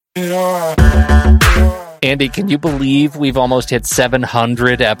Andy, can you believe we've almost hit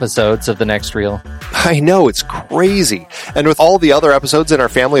 700 episodes of The Next Reel? I know, it's crazy. And with all the other episodes in our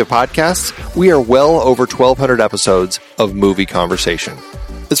family of podcasts, we are well over 1,200 episodes of movie conversation.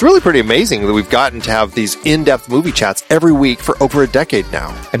 It's really pretty amazing that we've gotten to have these in-depth movie chats every week for over a decade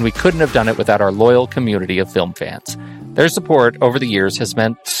now. And we couldn't have done it without our loyal community of film fans. Their support over the years has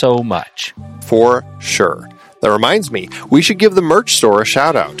meant so much. For sure. That reminds me, we should give the merch store a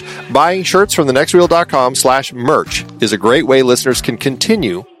shout out. Buying shirts from thenextreel.com/merch is a great way listeners can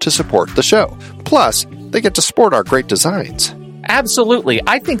continue to support the show. Plus, they get to sport our great designs. Absolutely.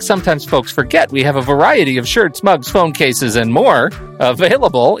 I think sometimes folks forget we have a variety of shirts, mugs, phone cases, and more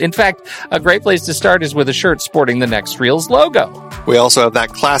available. In fact, a great place to start is with a shirt sporting the Next Reel's logo. We also have that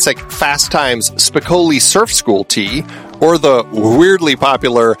classic Fast Times Spicoli Surf School tee, or the weirdly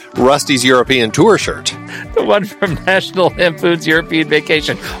popular Rusty's European Tour shirt. The one from National Lampoon's European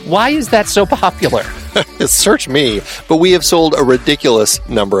Vacation. Why is that so popular? Search me, but we have sold a ridiculous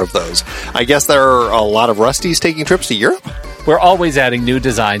number of those. I guess there are a lot of Rustys taking trips to Europe? We're always adding new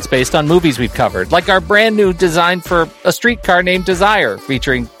designs based on movies we've covered, like our brand new design for a streetcar named Desire,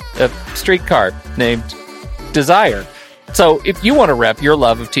 featuring a streetcar named Desire. So if you want to rep your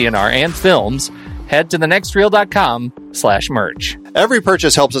love of TNR and films, head to thenextreel.com/merch. Every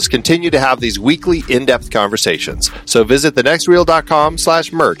purchase helps us continue to have these weekly in-depth conversations. So visit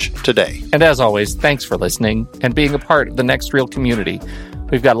thenextreel.com/merch today. And as always, thanks for listening and being a part of the Next Reel community.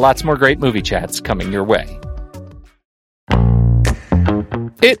 We've got lots more great movie chats coming your way.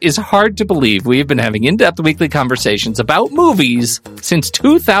 It is hard to believe we've been having in-depth weekly conversations about movies since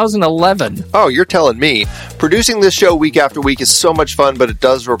 2011. Oh, you're telling me. Producing this show week after week is so much fun, but it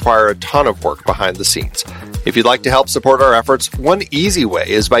does require a ton of work behind the scenes. If you'd like to help support our efforts, one easy way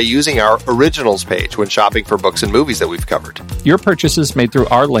is by using our Originals page when shopping for books and movies that we've covered. Your purchases made through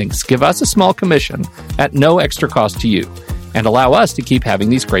our links give us a small commission at no extra cost to you, and allow us to keep having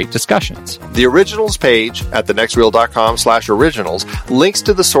these great discussions. The Originals page at thenextreel.com/originals links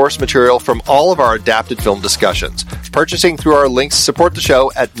to the source material from all of our adapted film discussions. Purchasing through our links support the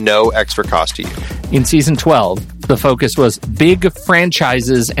show at no extra cost to you. In Season 12, the focus was big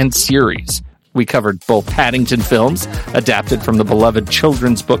franchises and series. We covered both Paddington films, adapted from the beloved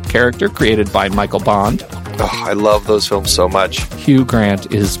children's book character created by Michael Bond. Oh, I love those films so much. Hugh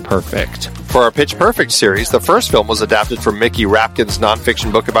Grant is perfect. For our Pitch Perfect series, the first film was adapted from Mickey Rapkin's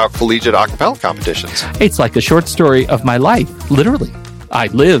nonfiction book about collegiate a cappella competitions. It's like a short story of my life, literally. I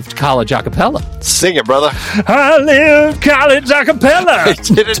lived college a cappella. Sing it, brother. I lived college a cappella. I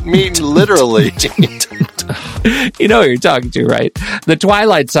didn't mean literally. You know who you're talking to, right? The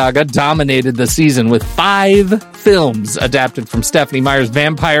Twilight Saga dominated the season with 5 films adapted from Stephenie Meyer's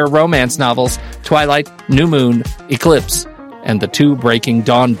vampire romance novels, Twilight, New Moon, Eclipse, and the 2 Breaking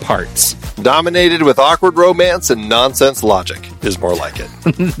Dawn parts. Dominated with awkward romance and nonsense logic is more like it.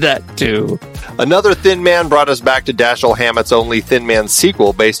 That too. Another Thin Man brought us back to Dashiell Hammett's only Thin Man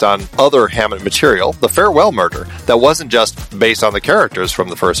sequel based on other Hammett material, The Farewell Murder, that wasn't just based on the characters from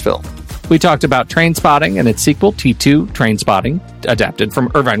the first film. We talked about Trainspotting and its sequel, T2 Trainspotting, adapted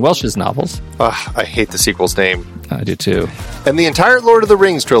from Irvine Welsh's novels. I hate the sequel's name. I do too. And the entire Lord of the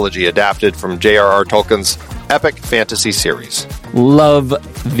Rings trilogy adapted from J.R.R. Tolkien's epic fantasy series. Love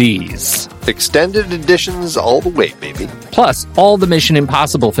these. Extended editions all the way, baby. Plus, all the Mission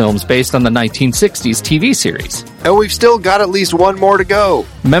Impossible films based on the 1960s TV series. And we've still got at least one more to go.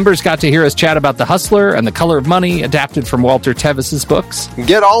 Members got to hear us chat about The Hustler and The Color of Money, adapted from Walter Tevis's books.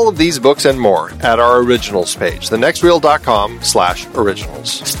 Get all of these books and more at our Originals page,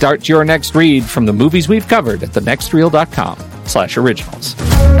 thenextreel.com/originals. Start your next read from the movies we've covered at thenextreel.com/originals.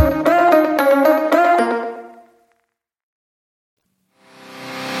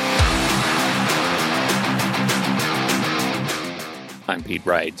 I'm Pete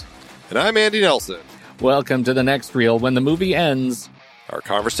Wright. And I'm Andy Nelson. Welcome to The Next Reel. When the movie ends, our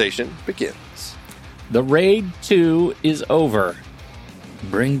conversation begins. The Raid 2 is over.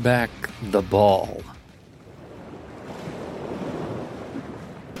 Bring back the ball.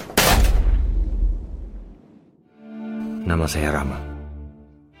 Nama saya Rama.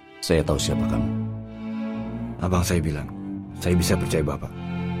 Saya tahu siapa kamu. Abang saya bilang, saya bisa percaya Bapak.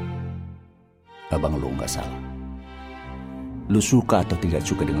 Abang lu nggak salah. Lu suka atau tidak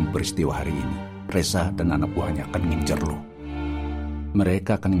suka dengan peristiwa hari ini, Reza dan anak buahnya akan ngincer lu.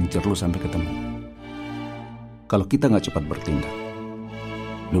 Mereka akan ngincer lu sampai ketemu. Kalau kita nggak cepat bertindak,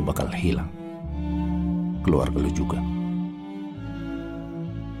 lu bakal hilang. Keluarga lu juga.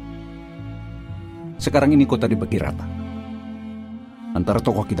 Sekarang ini kota dibagi rata. Antara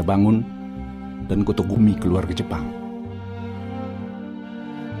tokoh kita bangun dan Kotogumi keluarga Jepang.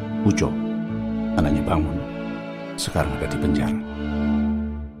 Uco, anaknya bangun. Sekarang ada di penjara.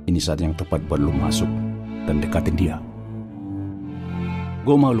 Ini saat yang tepat buat lu masuk dan dekatin dia.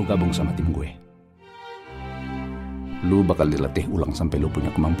 Gue mau lu gabung sama tim gue. Lu bakal dilatih ulang sampai lu punya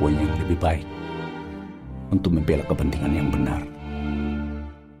kemampuan yang lebih baik untuk membela kepentingan yang benar.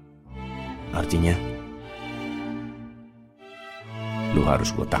 Artinya? Lu harus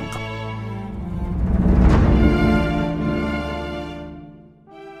gue tangkap.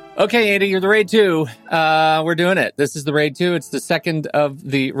 Okay, Andy, you're the Raid 2. We're doing it. This is the Raid 2. It's the second of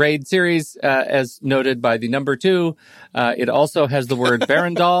the Raid series, as noted by the number 2. It also has the word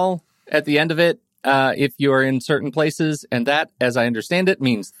Barandal at the end of it, if you're in certain places. And that, as I understand it,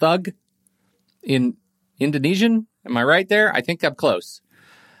 means thug in Indonesian. Am I right there? I think I'm close.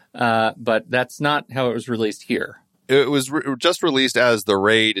 But that's not how it was released here. It was just released as the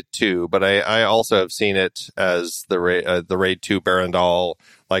Raid 2, but I also have seen it as the Raid 2 Barandal.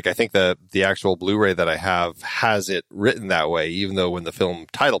 Like, I think the actual Blu-ray that I have has it written that way, even though when the film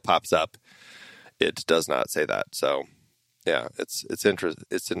title pops up, it does not say that. So, yeah, it's an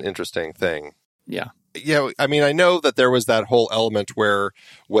interesting thing. Yeah. Yeah, I mean, I know that there was that whole element where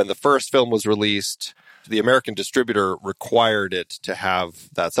when the first film was released, the American distributor required it to have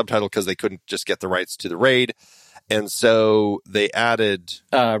that subtitle because they couldn't just get the rights to the Raid. And so they added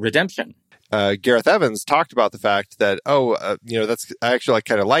Redemption. Gareth Evans talked about the fact that, that's actually I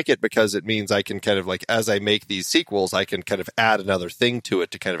kind of like it because it means I can kind of like, as I make these sequels, I can kind of add another thing to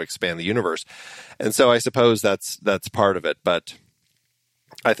it to kind of expand the universe. And so I suppose that's part of it. But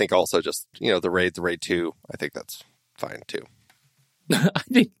I think also just, the Raid 2, I think that's fine too.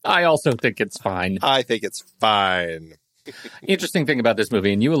 I also think it's fine. I think it's fine. Interesting thing about this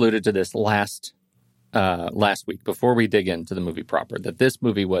movie, and you alluded to this last week before we dig into the movie proper, that this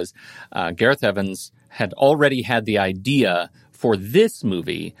movie was Gareth Evans had already had the idea for this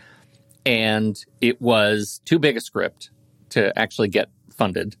movie, and it was too big a script to actually get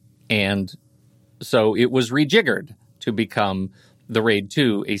funded, and so it was rejiggered to become The Raid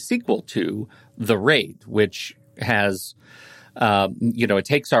 2, a sequel to The Raid, which has it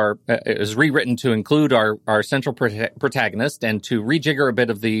takes is rewritten to include our central protagonist and to rejigger a bit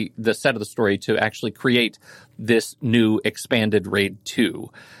of the set of the story to actually create this new expanded Raid 2.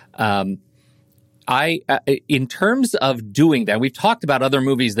 In terms of doing that, we've talked about other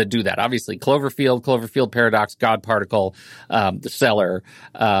movies that do that. Obviously, Cloverfield Paradox, God Particle, The Cellar,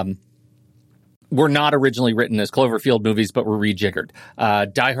 were not originally written as Cloverfield movies, but were rejiggered.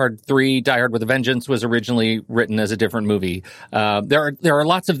 Die Hard 3, Die Hard with a Vengeance, was originally written as a different movie. There are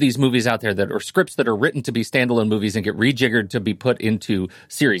lots of these movies out there that are scripts that are written to be standalone movies and get rejiggered to be put into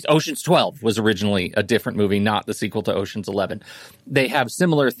series. Ocean's 12 was originally a different movie, not the sequel to Ocean's 11. They have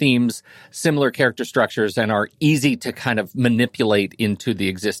similar themes, similar character structures, and are easy to kind of manipulate into the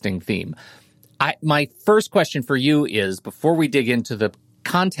existing theme. My first question for you is, before we dig into the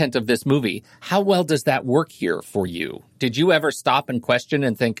content of this movie, how well does that work here for you? Did you ever stop and question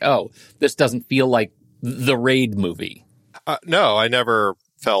and think, oh, this doesn't feel like the Raid movie? No, I never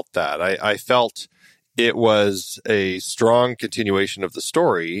felt that. I felt it was a strong continuation of the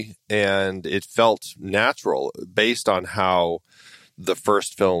story, and it felt natural based on how the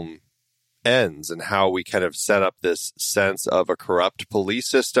first film ends and how we kind of set up this sense of a corrupt police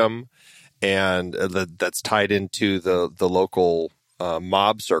system, and that's tied into the local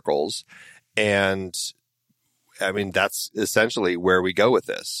mob circles. And I mean, that's essentially where we go with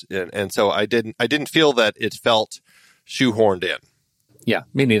this. And so I didn't feel that it felt shoehorned in. Yeah,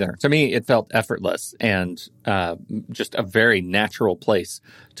 me neither. To me, it felt effortless and just a very natural place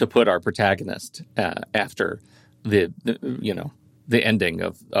to put our protagonist after the ending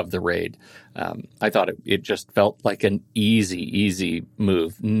of the Raid. I thought it just felt like an easy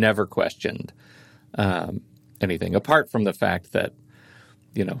move. Never questioned anything, apart from the fact that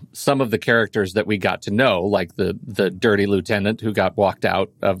some of the characters that we got to know, like the dirty lieutenant who got walked out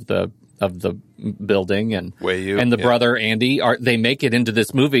of the building, and the brother Andy, they make it into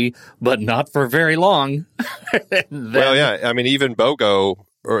this movie, but not for very long. Well, yeah, I mean, even Bogo,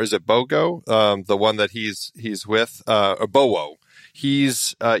 or is it Bogo, the one that he's with, or Bowo.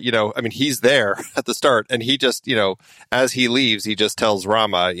 He's, he's there at the start, and he just, as he leaves, he just tells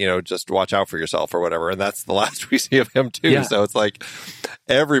Rama, just watch out for yourself or whatever. And that's the last we see of him too. Yeah. So it's like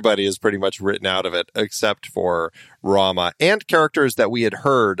everybody is pretty much written out of it except for Rama and characters that we had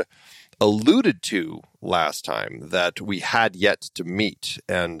heard alluded to last time that we had yet to meet.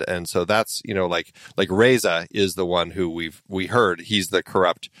 And so that's, like Reza is the one who we heard. He's the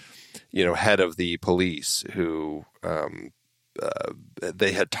corrupt, head of the police who,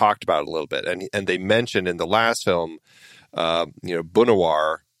 they had talked about a little bit, and they mentioned in the last film,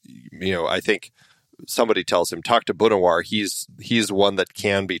 Bunawar I think somebody tells him, talk to Bunawar. He's one that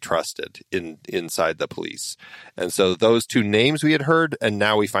can be trusted inside the police. And so those two names we had heard, and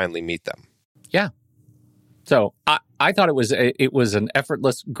now we finally meet them. Yeah. So I thought it was an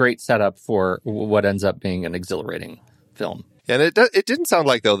effortless, great setup for what ends up being an exhilarating film. And it didn't sound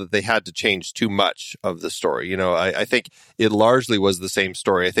like, though, that they had to change too much of the story. I think it largely was the same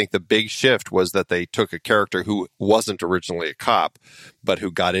story. I think the big shift was that they took a character who wasn't originally a cop, but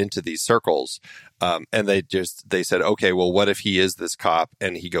who got into these circles. And they said, okay, well, what if he is this cop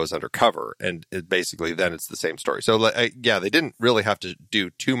and he goes undercover? And basically then it's the same story. So, they didn't really have to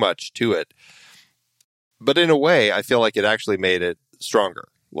do too much to it. But in a way, I feel like it actually made it stronger.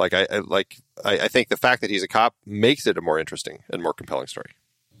 I think the fact that he's a cop makes it a more interesting and more compelling story.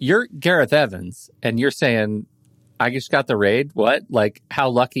 You're Gareth Evans, and you're saying, I just got the raid? What? Like, how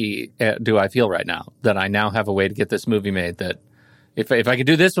lucky do I feel right now that I now have a way to get this movie made that if I can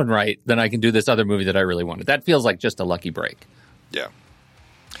do this one right, then I can do this other movie that I really wanted. That feels like just a lucky break. Yeah.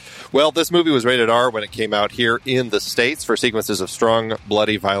 Well, this movie was rated R when it came out here in the States for sequences of strong,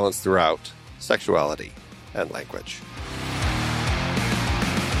 bloody violence throughout sexuality and language.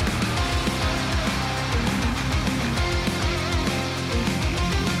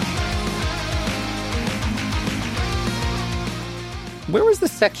 Where was the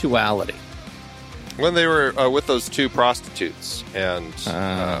sexuality? When they were with those two prostitutes, and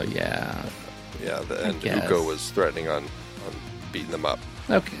yeah, and Uko was threatening on beating them up.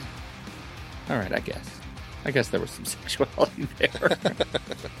 Okay, all right. I guess there was some sexuality there.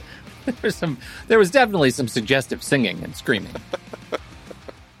 There was definitely some suggestive singing and screaming.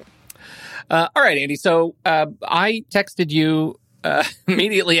 All right, Andy. So I texted you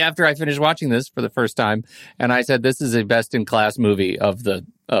immediately after I finished watching this for the first time, and I said, this is a best-in-class movie of the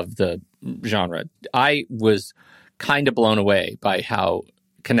genre. I was kind of blown away by how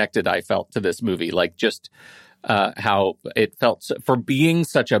connected I felt to this movie, like just how it felt for being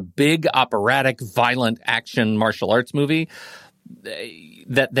such a big, operatic, violent action martial arts movie,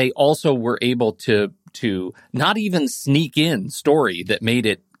 that they also were able to not even sneak in story that made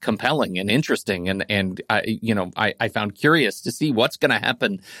it compelling and interesting, and I found curious to see what's going to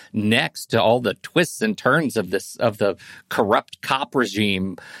happen next to all the twists and turns of the corrupt cop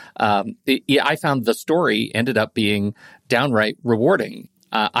regime. I found the story ended up being downright rewarding.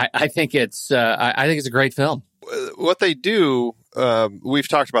 I think it's a great film. What they do, we've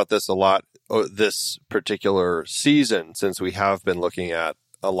talked about this a lot this particular season, since we have been looking at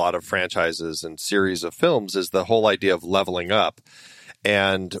a lot of franchises and series of films, is the whole idea of leveling up.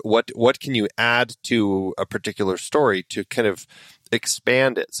 And what can you add to a particular story to kind of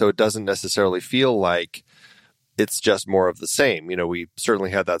expand it so it doesn't necessarily feel like it's just more of the same. We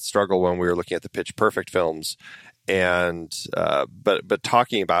certainly had that struggle when we were looking at the Pitch Perfect films, and but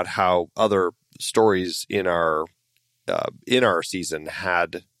talking about how other stories in our season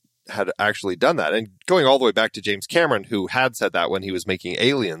had actually done that, and going all the way back to James Cameron, who had said that when he was making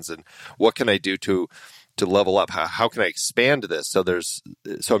Aliens, and what can I do to level up? How can I expand this?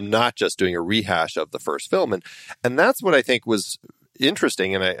 So I'm not just doing a rehash of the first film. And that's what I think was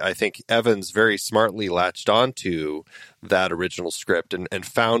interesting. And I think Evans very smartly latched onto that original script and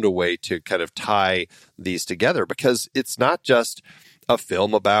found a way to kind of tie these together, because it's not just a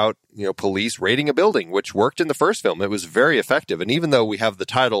film about, police raiding a building, which worked in the first film. It was very effective. And even though we have the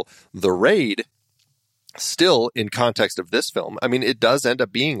title, The Raid, still, in context of this film, I mean, it does end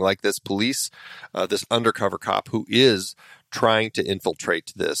up being like this police, this undercover cop who is trying to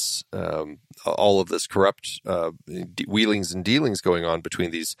infiltrate this, all of this corrupt wheelings and dealings going on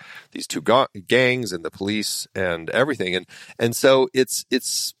between these two gangs and the police and everything. And so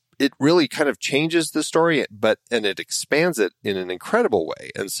it really kind of changes the story, and it expands it in an incredible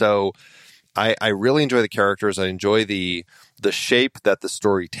way. And so I really enjoy the characters. I enjoy the shape that the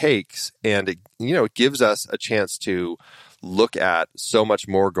story takes, and it gives us a chance to look at so much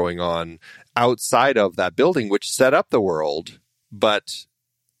more going on outside of that building, which set up the world. But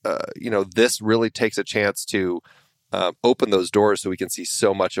this really takes a chance to open those doors so we can see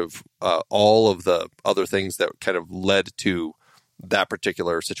so much of all of the other things that kind of led to that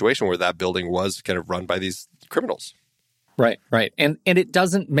particular situation where that building was kind of run by these criminals. Right. And it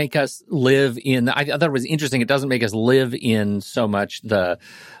doesn't make us live in, I thought it was interesting, it doesn't make us live in so much the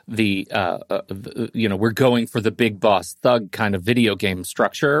we're going for the big boss thug kind of video game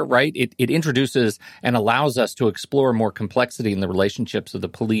structure, right? It introduces and allows us to explore more complexity in the relationships of the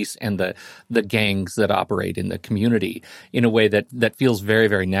police and the gangs that operate in the community in a way that feels very,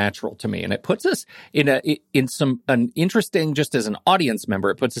 very natural to me. And it puts us in an interesting, just as an audience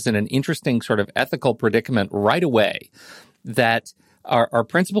member, it puts us in an interesting sort of ethical predicament right away, that our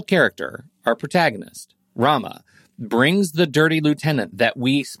principal character, our protagonist, Rama, brings the dirty lieutenant that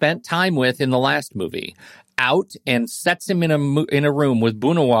we spent time with in the last movie out and sets him in a room with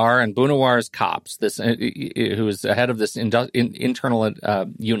Bunawar and Bunawar's cops, this who is the head of this internal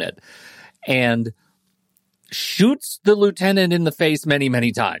unit, and shoots the lieutenant in the face many,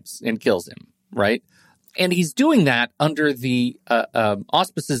 many times and kills him, right? And he's doing that under the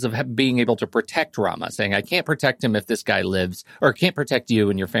auspices of being able to protect Rama, saying, I can't protect him if this guy lives, or can't protect you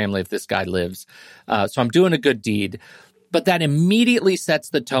and your family if this guy lives. So I'm doing a good deed. But that immediately sets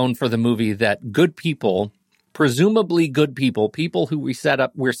the tone for the movie that good people, presumably good people, people who we're set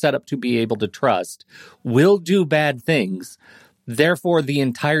up to be able to trust, will do bad things. Therefore, the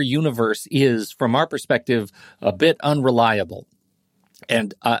entire universe is, from our perspective, a bit unreliable.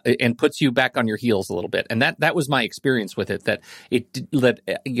 And puts you back on your heels a little bit. And that was my experience with it, that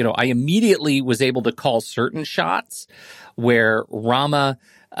I immediately was able to call certain shots where Rama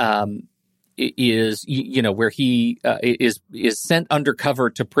is, where he is sent undercover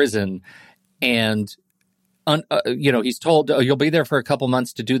to prison, and he's told, you'll be there for a couple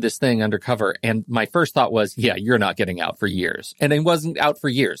months to do this thing undercover. And my first thought was, yeah, you're not getting out for years. And it wasn't out for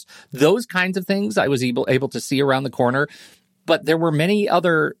years. Those kinds of things I was able to see around the corner. But there were many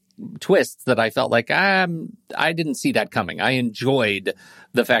other twists that I felt like I didn't see that coming. I enjoyed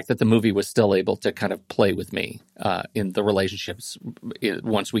the fact that the movie was still able to kind of play with me in the relationships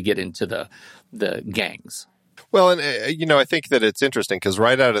once we get into the gangs. Well, and, I think that it's interesting because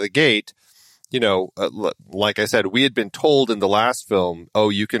right out of the gate, like I said, we had been told in the last film, oh,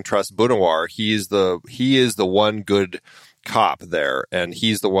 you can trust Bunawar. He is the one good cop there, and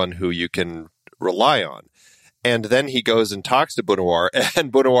he's the one who you can rely on. And then he goes and talks to Bunawar,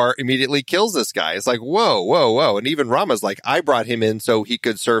 and Bunawar immediately kills this guy. It's like, whoa, whoa, whoa. And even Rama's like, I brought him in so he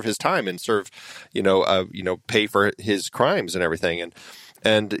could serve his time and serve, pay for his crimes and everything.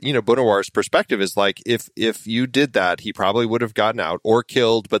 And Bunawar's perspective is like, if you did that, he probably would have gotten out or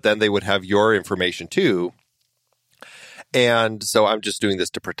killed, but then they would have your information too. And so I'm just doing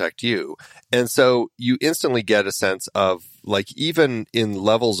this to protect you. And so you instantly get a sense of, like, even in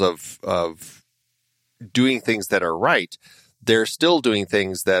levels of doing things that are right, they're still doing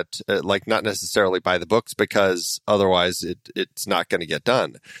things that not necessarily by the books, because otherwise it's not going to get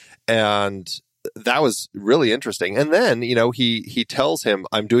done. And that was really interesting. And then, he tells him,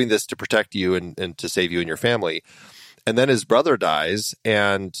 I'm doing this to protect you and to save you and your family. And then his brother dies,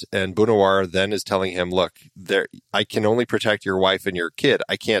 and Bunawar then is telling him, look, I can only protect your wife and your kid.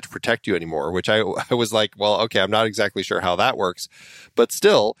 I can't protect you anymore, which I was like, well, okay, I'm not exactly sure how that works, but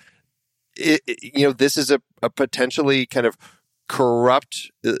still, this is a potentially kind of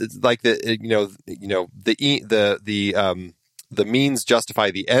corrupt, like the means justify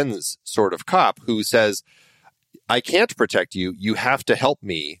the ends sort of cop who says, I can't protect you. You have to help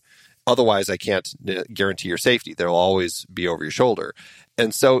me. Otherwise, I can't guarantee your safety. They'll always be over your shoulder.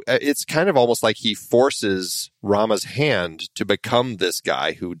 And so it's kind of almost like he forces Rama's hand to become this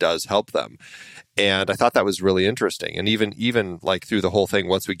guy who does help them. And I thought that was really interesting. And even like through the whole thing,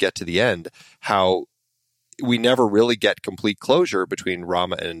 once we get to the end, how we never really get complete closure between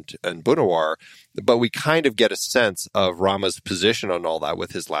Rama and Bunawar, but we kind of get a sense of Rama's position on all that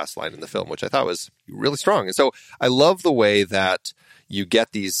with his last line in the film, which I thought was really strong. And so I love the way that you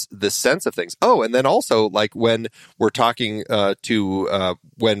get this sense of things. Oh, and then also, like, when we're talking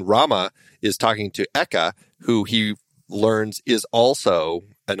when Rama is talking to Eka, who he learns is also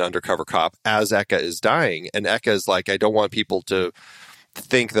an undercover cop, as Eka is dying. And Eka is like, I don't want people to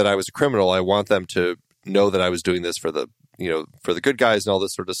think that I was a criminal. I want them to know that I was doing this for the good guys and all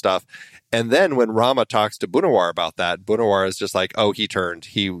this sort of stuff. And then when Rama talks to Bunawar about that, Bunawar is just like, oh, he turned.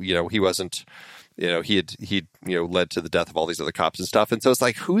 He wasn't, he led to the death of all these other cops and stuff. And so it's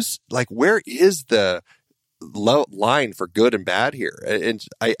like, where is the line for good and bad here? And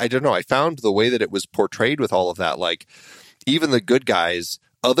I don't know. I found the way that it was portrayed with all of that, like, even the good guys,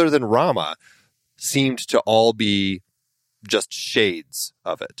 other than Rama, seemed to all be just shades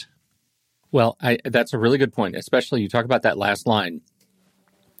of it. Well, that's a really good point, especially you talk about that last line,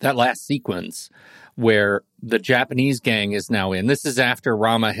 that last sequence where the Japanese gang is now in. This is after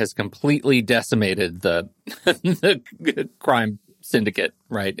Rama has completely decimated the crime syndicate,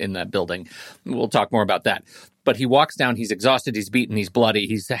 right, in that building. We'll talk more about that. But he walks down, he's exhausted, he's beaten, he's bloody,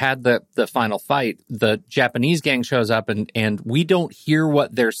 he's had the final fight. The Japanese gang shows up and we don't hear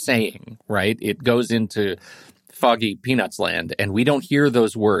what they're saying, right? It goes into Foggy Peanuts land, and we don't hear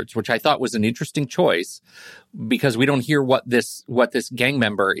those words, which I thought was an interesting choice because we don't hear what this gang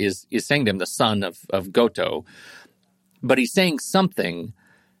member is saying to him, the son of Goto. But he's saying something.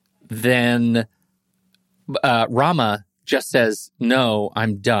 Then Rama just says, no,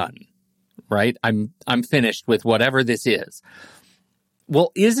 I'm done, right? I'm finished with whatever this is.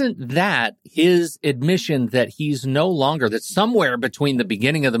 Well, isn't that his admission that he's no longer, that somewhere between the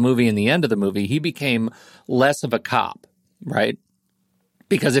beginning of the movie and the end of the movie, he became less of a cop, right?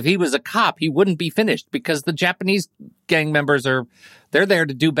 Because if he was a cop, he wouldn't be finished, because the Japanese gang members they're there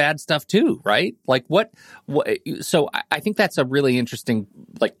to do bad stuff too, right? Like what so I think that's a really interesting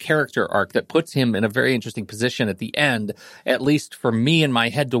like character arc that puts him in a very interesting position at the end, at least for me in my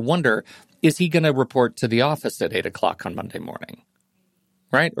head, to wonder, is he going to report to the office at 8:00 on Monday morning?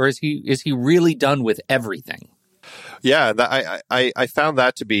 Right? Or is he really done with everything? Yeah, I found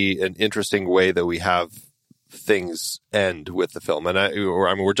that to be an interesting way that we have things end with the film. And I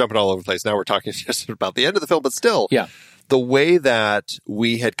mean, we're jumping all over the place. Now we're talking just about the end of the film, but still, yeah, the way that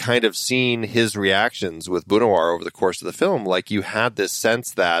we had kind of seen his reactions with Bunawar over the course of the film, like you had this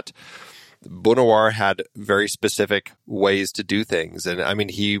sense that Bunawar had very specific ways to do things. And I mean,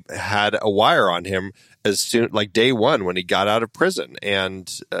 he had a wire on him as soon, like day one when he got out of prison.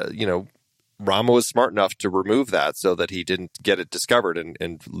 And, Rama was smart enough to remove that so that he didn't get it discovered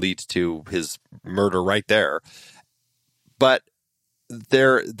and lead to his murder right there. But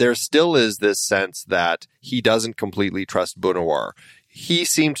there still is this sense that he doesn't completely trust Bunawar. He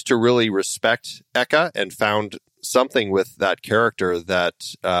seemed to really respect Eka and found something with that character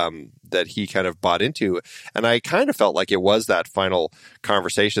that he kind of bought into. And I kind of felt like it was that final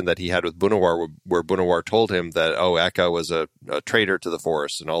conversation that he had with Bunawar, where Bunawar told him that, Eka was a traitor to the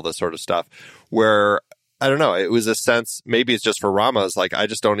Force and all this sort of stuff, where, I don't know, it was a sense, maybe it's just for Rama, it's like, I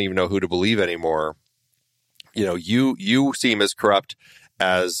just don't even know who to believe anymore. You seem as corrupt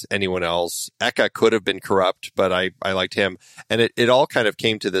as anyone else. Eka could have been corrupt, but I liked him. And it all kind of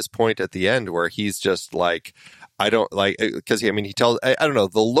came to this point at the end where he's just like, I don't like, because he tells, I don't know,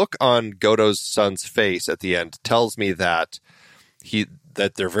 the look on Goto's son's face at the end tells me that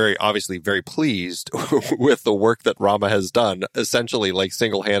they're very obviously very pleased with the work that Rama has done, essentially like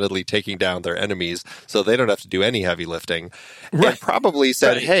single-handedly taking down their enemies, so they don't have to do any heavy lifting. Right. And probably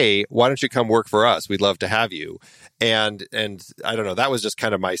said, right, hey, why don't you come work for us? We'd love to have you. And I don't know, that was just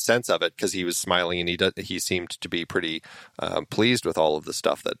kind of my sense of it, because he was smiling and he seemed to be pretty pleased with all of the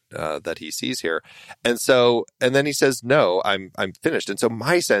stuff that he sees here. And then he says, no, I'm finished. And so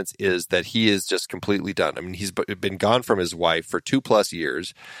my sense is that he is just completely done. I mean, he's been gone from his wife for 2+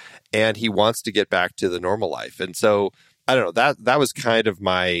 years, and he wants to get back to the normal life. And so I don't know, that was kind of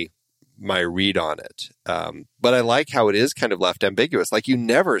my read on it. But I like how it is kind of left ambiguous. Like, you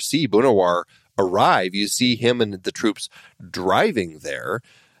never see Bunawar arrive. You see him and the troops driving there,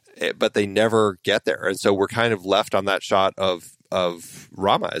 but they never get there. And so we're kind of left on that shot of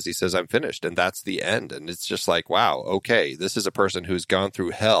Rama as he says, I'm finished. And that's the end. And it's just like, wow, okay, this is a person who's gone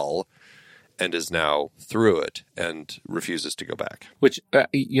through hell and is now through it and refuses to go back. Which, I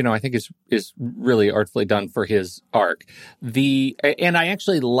think is really artfully done for his arc. And I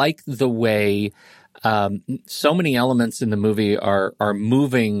actually like the way so many elements in the movie are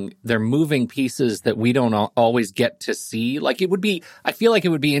moving. They're moving pieces that we don't always get to see. Like, I feel like it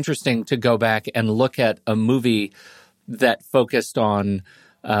would be interesting to go back and look at a movie that focused on,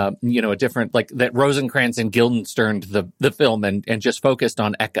 a different, like that Rosencrantz and Guildenstern, the film, and just focused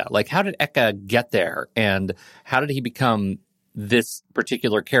on Eka. Like, how did Eka get there? And how did he become this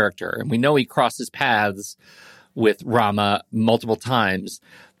particular character? And we know he crosses paths with Rama multiple times,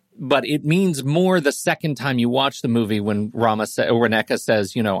 but it means more the second time you watch the movie when when Eka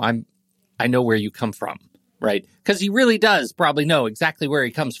says, I know where you come from. Right? Because he really does probably know exactly where he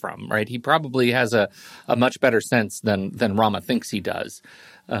comes from, right? He probably has a much better sense than Rama thinks he does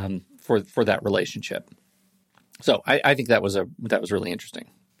for that relationship. So I think that was really interesting.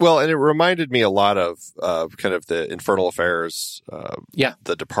 Well, and it reminded me a lot of kind of the Infernal Affairs,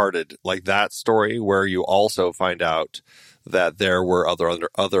 The Departed, like that story, where you also find out that there were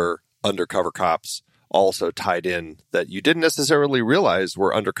other undercover cops also tied in that you didn't necessarily realize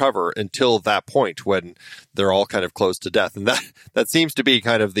were undercover until that point when they're all kind of close to death. And that seems to be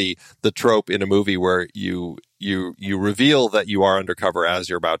kind of the trope in a movie where you reveal that you are undercover as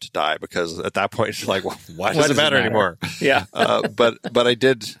you're about to die, because at that point it's like, well, why does it matter anymore? Yeah. But I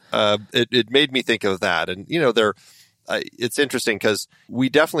did, it made me think of that. And, it's interesting because we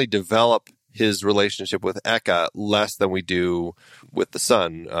definitely develop his relationship with Eka less than we do with the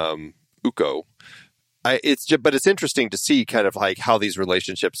son, Uko. But it's interesting to see kind of like how these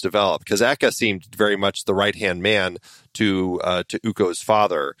relationships develop, because Eka seemed very much the right-hand man to Uko's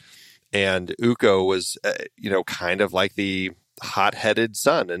father, and Uko was kind of like the hot-headed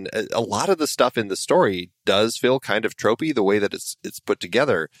son, and a lot of the stuff in the story does feel kind of tropey the way that it's put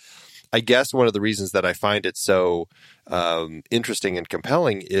together. I guess one of the reasons that I find it so interesting and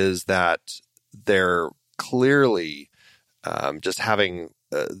compelling is that they're clearly just having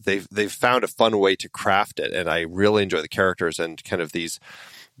they've found a fun way to craft it, and I really enjoy the characters and kind of the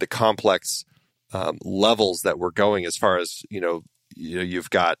complex levels that we're going as far as you've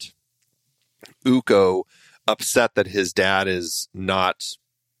got Uko upset that his dad is not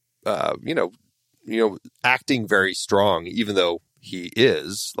acting very strong, even though he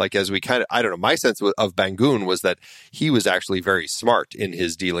is. Like, as we kind of, I don't know, my sense of Bangun was that he was actually very smart in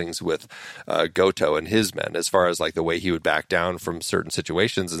his dealings with Goto and his men, as far as like the way he would back down from certain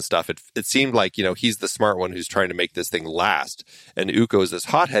situations and stuff. It seemed like, he's the smart one who's trying to make this thing last. And Uko is this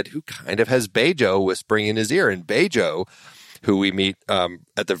hothead who kind of has Beijo whispering in his ear. And Beijo, who we meet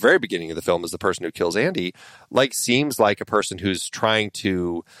at the very beginning of the film as the person who kills Andy, seems like a person who's trying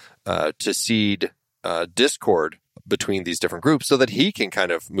to seed discord between these different groups so that he can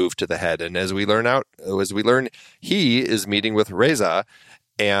kind of move to the head. And as we learn, he is meeting with Reza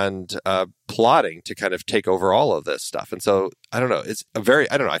and plotting to kind of take over all of this stuff. And so I don't know.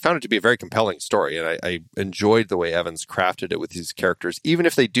 I found it to be a very compelling story, and I enjoyed the way Evans crafted it with these characters, even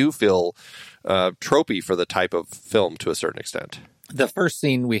if they do feel tropey for the type of film to a certain extent. The first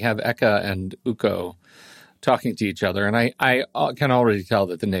scene, we have Eka and Uko talking to each other, and I can already tell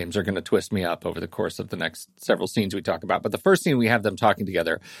that the names are going to twist me up over the course of the next several scenes we talk about. But the first scene, we have them talking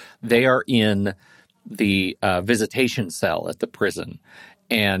together. They are in the visitation cell at the prison,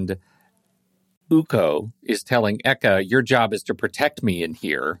 and Uko is telling Eka, your job is to protect me in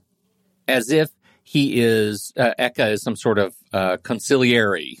here, as if Eka is some sort of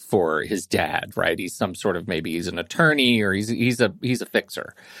conciliary for his dad, right? He's some sort of, maybe he's an attorney, or he's a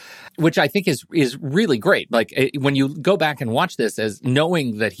fixer, which I think is really great. Like, when you go back and watch this, as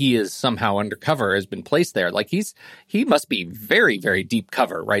knowing that he is somehow undercover, has been placed there, like he must be very, very deep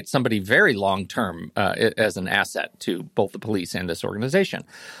cover, right? Somebody very long term as an asset to both the police and this organization.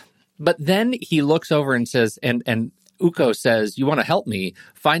 But then he looks over and says, and Uko says, you want to help me?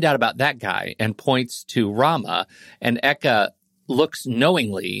 Find out about that guy, and points to Rama. And Eka looks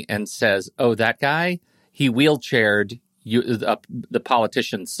knowingly and says, oh, that guy? He wheelchaired the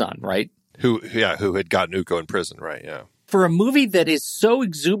politician's son, right? Who had gotten Uko in prison, right? Yeah. For a movie that is so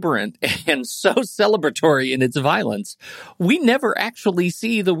exuberant and so celebratory in its violence, we never actually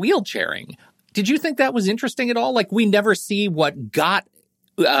see the wheelchairing. Did you think that was interesting at all? Like, we never see what got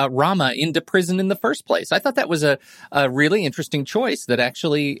Rama into prison in the first place. I thought that was a really interesting choice that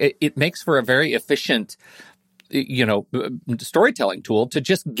actually it makes for a very efficient storytelling tool to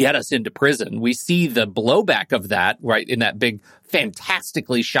just get us into prison. We see the blowback of that, right, in that big,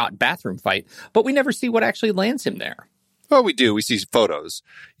 fantastically shot bathroom fight, but we never see what actually lands him there. Well, we do. We see photos.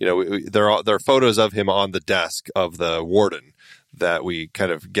 There are photos of him on the desk of the warden that we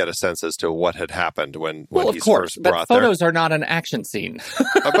kind of get a sense as to what had happened when he's first brought there. But photos are not an action scene.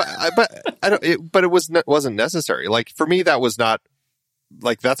 But it wasn't necessary. Like, for me, that was not.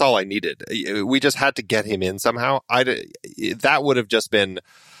 Like, that's all I needed. We just had to get him in somehow. That would have just been,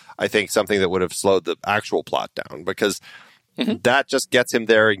 I think, something that would have slowed the actual plot down, because that just gets him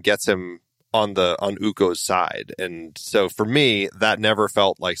there and gets him on Uko's side. And so for me, that never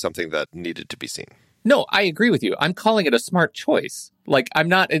felt like something that needed to be seen. No, I agree with you. I'm calling it a smart choice. Like, I'm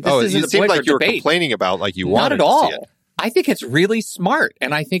not. This isn't it seemed like you were debate. Complaining about, like, you wanted not at all. To see it. I think it's really smart,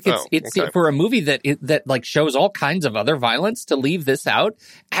 and I think it's okay. For a movie that like shows all kinds of other violence, to leave this out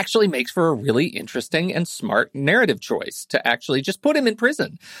actually makes for a really interesting and smart narrative choice to actually just put him in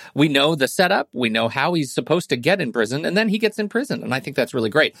prison. We know the setup, we know how he's supposed to get in prison, and then he gets in prison, and I think that's really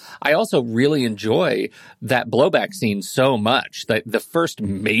great. I also really enjoy that blowback scene so much. That the first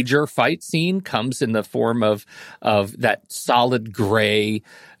major fight scene comes in the form of that solid gray.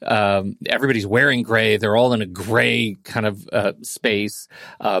 Everybody's wearing gray. They're all in a gray kind of space.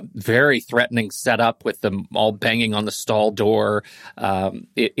 Very threatening setup with them all banging on the stall door.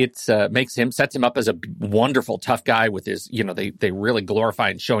 It sets him up as a wonderful tough guy with his, they really glorify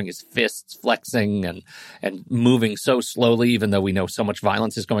and showing his fists flexing and moving so slowly, even though we know so much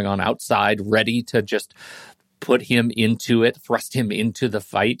violence is going on outside, ready to just put him into it, thrust him into the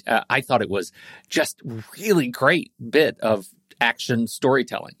fight. I thought it was just really great bit of action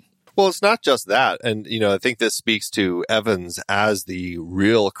storytelling. Well, it's not just that. And, I think this speaks to Evans as the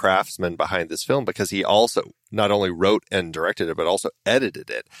real craftsman behind this film, because he also not only wrote and directed it, but also edited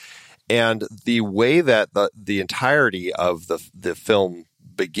it. And the way that the entirety of the film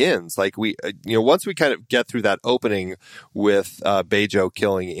begins, like once we kind of get through that opening with Beijo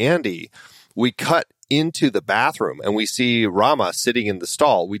killing Andy, we cut into the bathroom and we see Rama sitting in the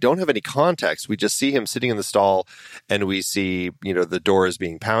stall. We don't have any context. We just see him sitting in the stall and we see, the door is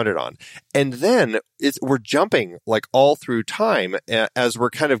being pounded on. And then we're jumping like all through time as we're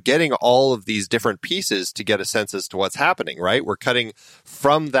kind of getting all of these different pieces to get a sense as to what's happening, right? We're cutting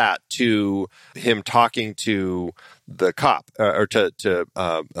from that to him talking to the cop or to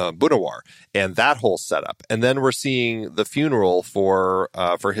Bunawar and that whole setup. And then we're seeing the funeral for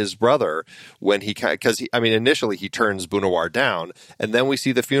his brother when because initially he turns Bunawar down, and then we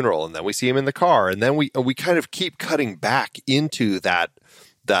see the funeral, and then we see him in the car, and then we kind of keep cutting back into that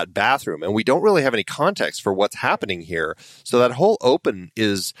bathroom, and we don't really have any context for what's happening here. So that whole open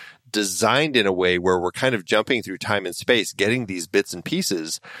is designed in a way where we're kind of jumping through time and space, getting these bits and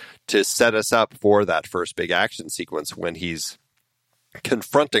pieces to set us up for that first big action sequence when he's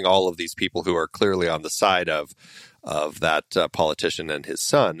confronting all of these people who are clearly on the side of that politician and his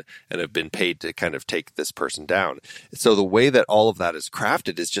son and have been paid to kind of take this person down. So the way that all of that is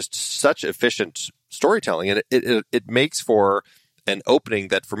crafted is just such efficient storytelling, and it makes for an opening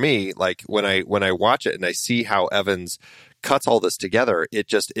that, for me, like when I watch it and I see how Evans cuts all this together,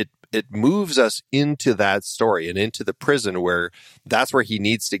 it moves us into that story and into the prison where that's where he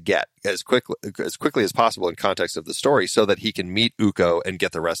needs to get as quickly as possible in context of the story, so that he can meet Uko and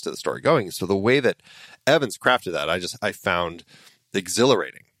get the rest of the story going. So the way that Evans crafted that, I found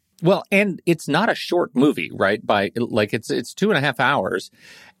exhilarating. Well, and it's not a short movie, right? It's 2.5 hours.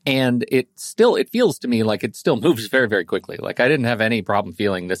 And it feels to me like it still moves very, very quickly. Like, I didn't have any problem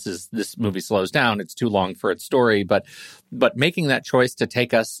feeling this movie slows down. It's too long for its story. But making that choice to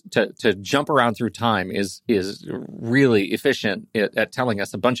take us to jump around through time is really efficient at telling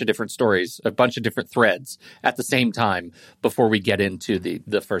us a bunch of different stories, a bunch of different threads at the same time before we get into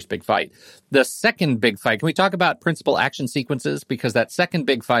the first big fight. The second big fight, can we talk about principal action sequences? Because that second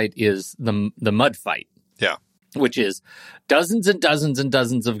big fight is the mud fight. Yeah. Which is dozens and dozens and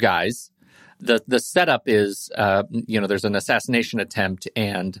dozens of guys. The setup is, there's an assassination attempt,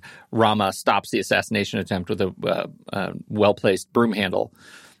 and Rama stops the assassination attempt with a well-placed broom handle.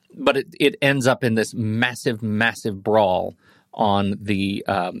 But it ends up in this massive, massive brawl on the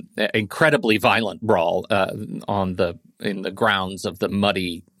incredibly violent brawl in the grounds of the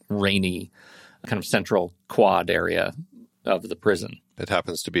muddy, rainy, kind of central quad area of the prison. It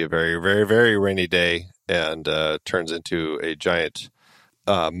happens to be a very, very, very rainy day, and turns into a giant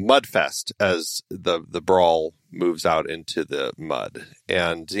mud fest as the brawl moves out into the mud.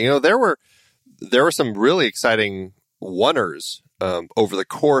 And there were some really exciting one-ers over the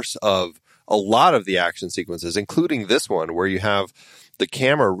course of a lot of the action sequences, including this one, where you have the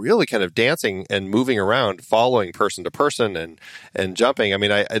camera really kind of dancing and moving around, following person to person and jumping. I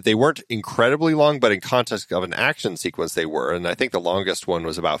mean, they weren't incredibly long, but in context of an action sequence, they were. And I think the longest one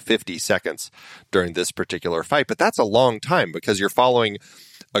was about 50 seconds during this particular fight. But that's a long time, because you're following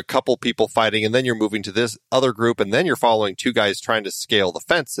a couple people fighting, and then you're moving to this other group, and then you're following two guys trying to scale the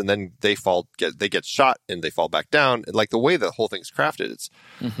fence, and then they get shot and they fall back down. And like the way the whole thing's crafted, it's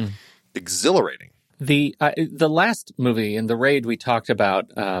exhilarating. The last movie in The Raid, we talked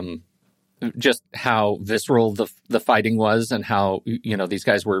about just how visceral the fighting was, and how these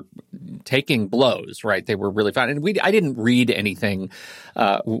guys were taking blows, right? They were really fine. And I didn't read anything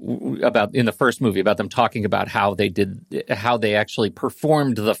about in the first movie about them talking about how they actually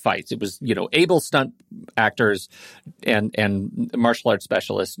performed the fights. It was able stunt actors and martial arts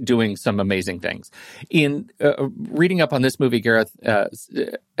specialists doing some amazing things. In reading up on this movie, Gareth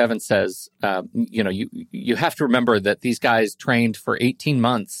Evans says, you have to remember that these guys trained for 18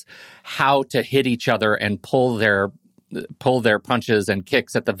 months how to hit each other and pull their punches and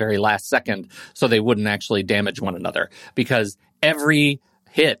kicks at the very last second, so they wouldn't actually damage one another, because every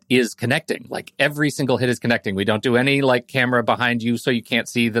hit is connecting. Like, every single hit is connecting. We don't do any camera behind you so you can't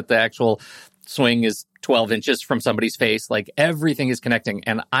see that the actual swing is 12 inches from somebody's face. Like, everything is connecting.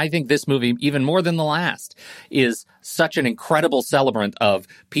 And I think this movie, even more than the last, is such an incredible celebrant of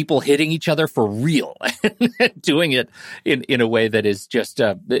people hitting each other for real, doing it in a way that is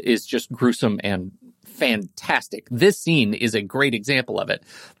just gruesome and fantastic. This scene is a great example of it,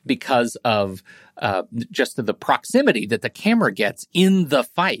 because of just the proximity that the camera gets in the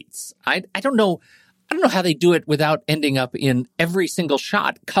fights. I don't know how they do it without ending up in every single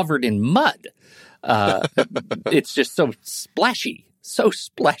shot covered in mud. It's just so splashy.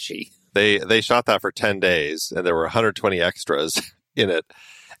 They shot that for 10 days, and there were 120 extras in it.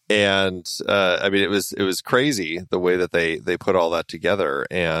 And it was crazy the way that they put all that together,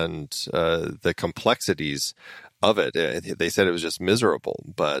 and the complexities of it. They said it was just miserable,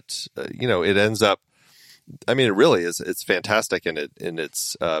 but it ends up. I mean, it really is. It's fantastic, and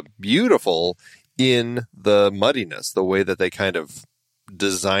it's beautiful in the muddiness, the way that they kind of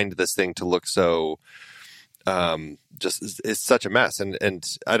designed this thing to look so just it's such a mess. And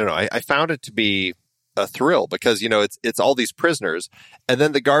I don't know, I found it to be a thrill because, it's all these prisoners, and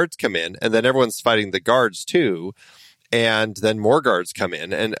then the guards come in, and then everyone's fighting the guards too, and then more guards come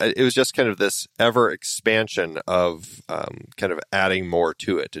in, and it was just kind of this ever expansion of kind of adding more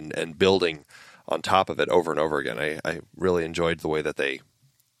to it and building on top of it over and over again. I really enjoyed the way that they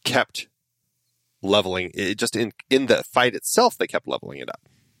kept leveling it. Just in the fight itself, they kept leveling it up.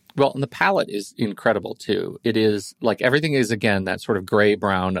 Well, and the palette is incredible, too. It is like everything is, again, that sort of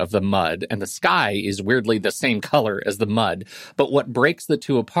gray-brown of the mud, and the sky is weirdly the same color as the mud. But what breaks the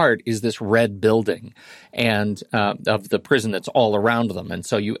two apart is this red building and of the prison that's all around them. And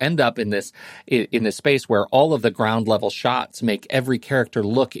so you end up in this space where all of the ground-level shots make every character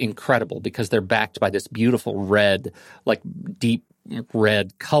look incredible because they're backed by this beautiful red, like deep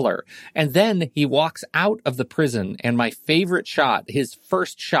red color. And then he walks out of the prison, and my favorite shot, his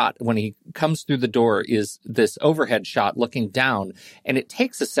first shot when he comes through the door, is this overhead shot looking down. And it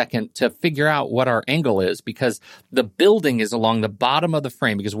takes a second to figure out what our angle is because the building is along the bottom of the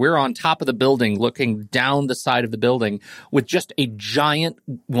frame, because we're on top of the building looking down the side of the building with just a giant,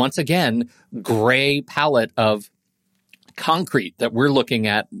 once again, gray palette of concrete that we're looking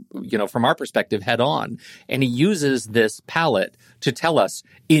at, from our perspective head on. And he uses this palette to tell us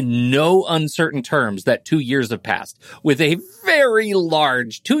in no uncertain terms that 2 years have passed with a very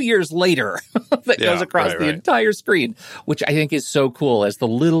large 2 years later that goes across the entire screen, which I think is so cool as the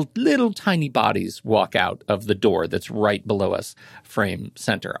little tiny bodies walk out of the door that's right below us, frame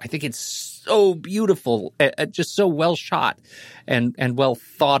center. I think it's so beautiful, just so well shot and well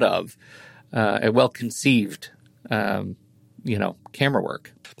thought of, and well conceived. Camera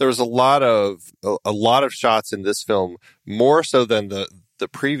work. There was a lot of shots in this film, more so than the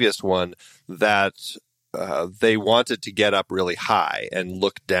previous one, that they wanted to get up really high and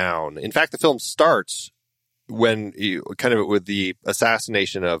look down. In fact, the film starts when with the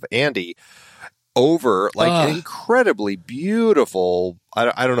assassination of Andy over an incredibly beautiful.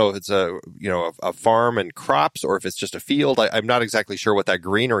 I don't know if it's a farm and crops or if it's just a field. I'm not exactly sure what that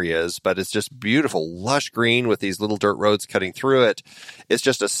greenery is, but it's just beautiful, lush green with these little dirt roads cutting through it. It's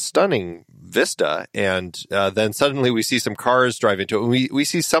just a stunning vista. And then suddenly we see some cars drive into it. And we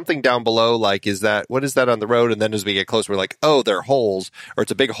see something down below, what is that on the road? And then as we get closer, we're like, oh, they're holes, or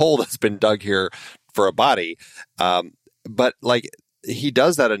it's a big hole that's been dug here for a body. But he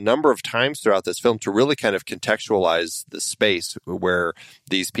does that a number of times throughout this film to really kind of contextualize the space where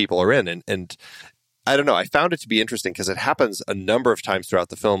these people are in. And I don't know, I found it to be interesting because it happens a number of times throughout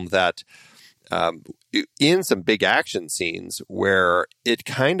the film that in some big action scenes where it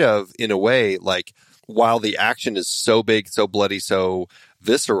kind of, in a way, while the action is so big, so bloody, so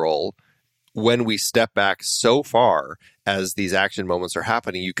visceral, when we step back so far as these action moments are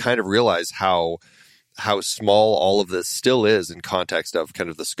happening, you kind of realize how small all of this still is in context of kind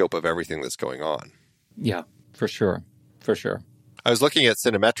of the scope of everything that's going on. Yeah, for sure. For sure. I was looking at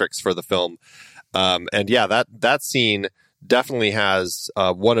cinemetrics for the film. And yeah, that scene definitely has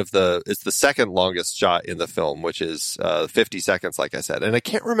it's the second longest shot in the film, which is 50 seconds, like I said. And I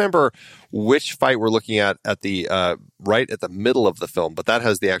can't remember which fight we're looking at the right at the middle of the film, but that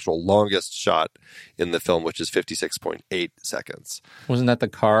has the actual longest shot in the film, which is 56.8 seconds. Wasn't that the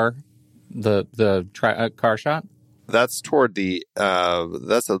car? The car shot? That's toward the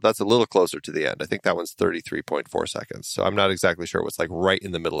that's a little closer to the end. I think that one's 33.4 seconds. So I'm not exactly sure what's right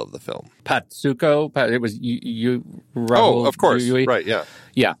in the middle of the film. Patsuko, it was you. Oh, of course, right? Yeah,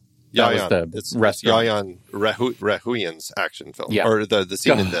 yeah. That Yayan. was the restaurant. Yayan Rehuyan's action film, yeah. Or the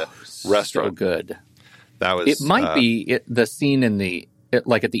scene in the restaurant. So good. That was. It might be the scene in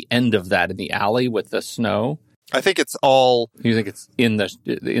at the end of that in the alley with the snow. I think it's all. You think it's in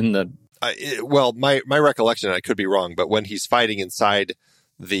the. My recollection, I could be wrong, but when he's fighting inside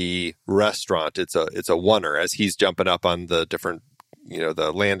the restaurant, it's a oneer as he's jumping up on the different,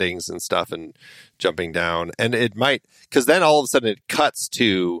 the landings and stuff and jumping down. And it might, because then all of a sudden it cuts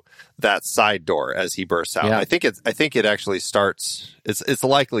to that side door as he bursts out. Yeah. I think it actually starts. It's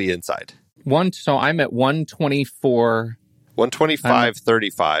likely inside. So I'm at 124.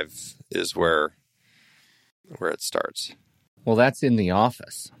 125.35 is where it starts. Well, that's in the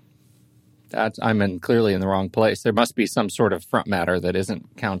office. I'm clearly in the wrong place. There must be some sort of front matter that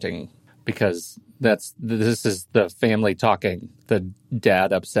isn't counting because this is the family talking. The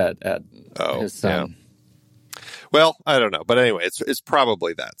dad upset at his son. Yeah. Well, I don't know, but anyway, it's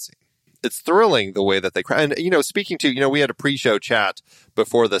probably that scene. It's thrilling the way that they cry. And speaking to we had a pre-show chat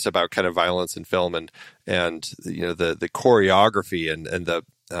before this about kind of violence in film and the choreography and the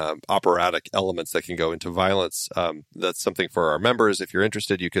operatic elements that can go into violence. That's something for our members. If you're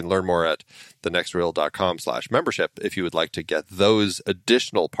interested, you can learn more at thenextreel.com/membership if you would like to get those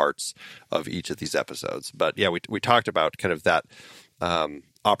additional parts of each of these episodes. But yeah, we talked about kind of that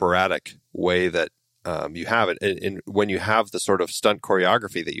operatic way that you have it. And when you have the sort of stunt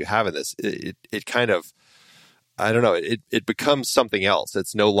choreography that you have in this, it kind of, I don't know, it becomes something else.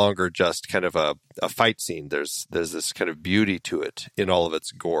 It's no longer just kind of a fight scene. There's this kind of beauty to it in all of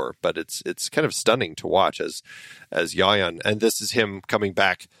its gore, but it's kind of stunning to watch as Yayan. And this is him coming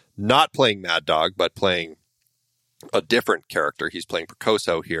back, not playing Mad Dog, but playing a different character. He's playing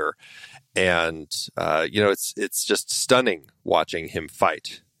Prakoso here. And, it's just stunning watching him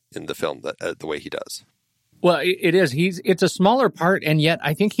fight in the film the way he does. Well, it is. It's a smaller part, and yet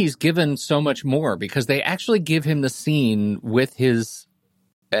I think he's given so much more because they actually give him the scene with his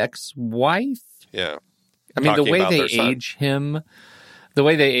ex-wife. Yeah. I mean, the way they age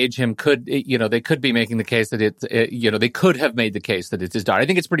him could, they could be making the case that they could have made the case that it's his daughter. I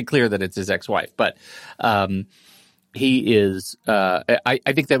think it's pretty clear that it's his ex-wife, but he is, I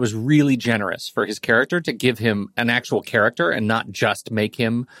think that was really generous for his character to give him an actual character and not just make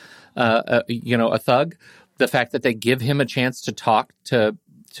him, a thug. The fact that they give him a chance to talk to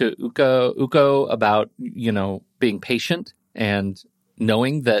Uko about, being patient and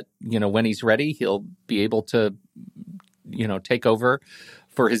knowing that, when he's ready, he'll be able to, take over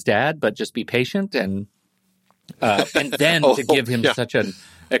for his dad, but just be patient and then to give him such an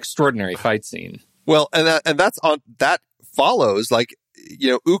extraordinary fight scene. Well, that follows, like,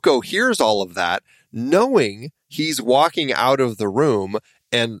 Uko hears all of that, knowing he's walking out of the room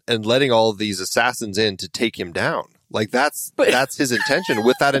and letting all of these assassins in to take him down. Like that's his intention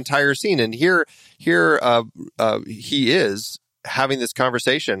with that entire scene. And here he is having this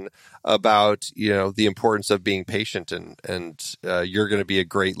conversation about, the importance of being patient and you're going to be a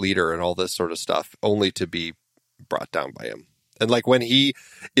great leader and all this sort of stuff, only to be brought down by him. And like when he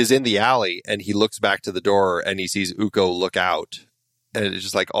is in the alley and he looks back to the door and he sees Uko look out, and it's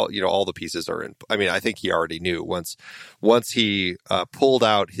just like all the pieces are in. I mean, I think he already knew once he pulled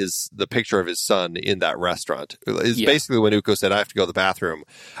out the picture of his son in that restaurant. Is basically when Uko said, "I have to go to the bathroom."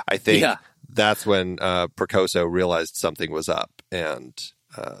 I think that's when Prakoso realized something was up, and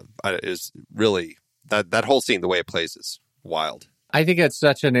it was really that whole scene. The way it plays is wild. I think it's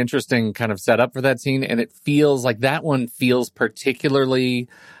such an interesting kind of setup for that scene, and it feels like that one feels particularly.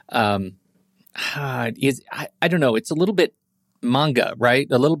 I don't know. It's a little bit manga, right?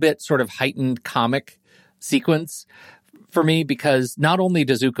 A little bit sort of heightened comic sequence for me, because not only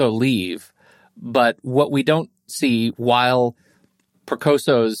does Uko leave, but what we don't see while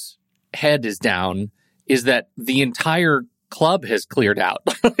Prakoso's head is down is that the entire club has cleared out.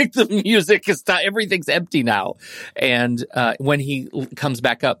 Like the music is everything's empty now. And when he comes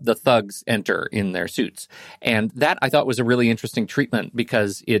back up, the thugs enter in their suits. And that I thought was a really interesting treatment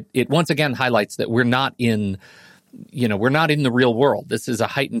because it once again highlights that we're not in the real world. This is a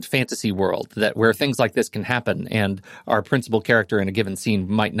heightened fantasy world where things like this can happen, and our principal character in a given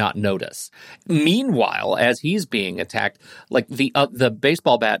scene might not notice. Meanwhile, as he's being attacked, like the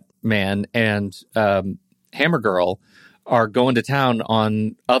baseball bat man and Hammer Girl are going to town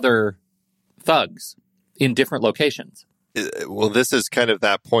on other thugs in different locations. Well, this is kind of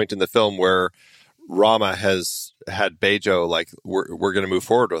that point in the film where Rama has had Bejo like, we're going to move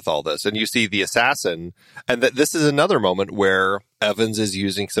forward with all this. And you see the assassin. And this is another moment where Evans is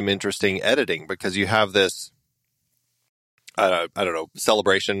using some interesting editing, because you have this, I don't know,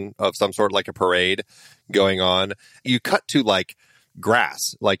 celebration of some sort, like a parade going on. You cut to like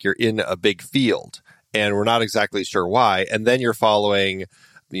grass, like you're in a big field, and we're not exactly sure why. And then you're following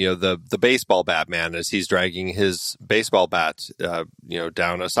the baseball bat man as he's dragging his baseball bat,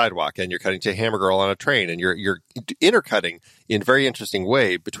 down a sidewalk, and you're cutting to Hammer Girl on a train, and you're intercutting in a very interesting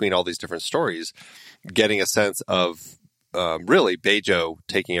way between all these different stories, getting a sense of really Bejo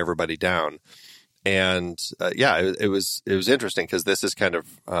taking everybody down. And it was interesting because this is kind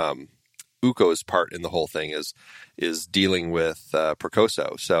of Uko's part in the whole thing is dealing with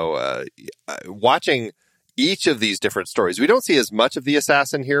Prakoso. So watching each of these different stories, we don't see as much of the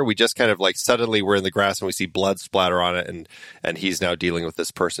assassin here. We just kind of like suddenly we're in the grass and we see blood splatter on it, and he's now dealing with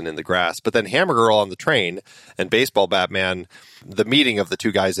this person in the grass. But then Hammer Girl on the train and Baseball Batman, the meeting of the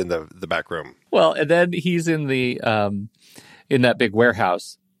two guys in the back room. Well, and then he's in the in that big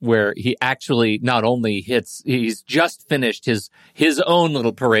warehouse where he actually not only he's just finished his own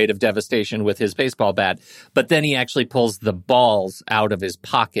little parade of devastation with his baseball bat, but then he actually pulls the balls out of his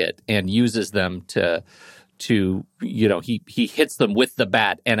pocket and uses them to he hits them with the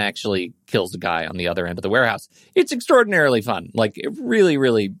bat and actually kills a guy on the other end of the warehouse. It's extraordinarily fun, like really,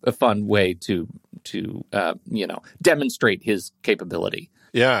 really a fun way to demonstrate his capability.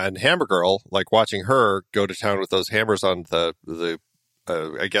 Yeah, and Hammer Girl, like watching her go to town with those hammers on the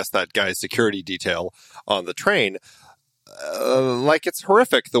I guess that guy's security detail on the train, like it's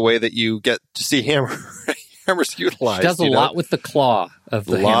horrific the way that you get to see hammers utilized. She does a lot with the claw of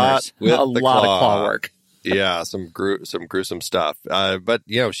the hammers. A lot of claw work. Yeah, some gruesome stuff. But,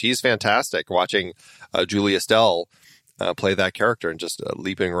 she's fantastic watching Julie Estelle play that character and just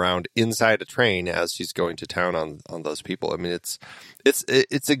leaping around inside a train as she's going to town on those people. I mean,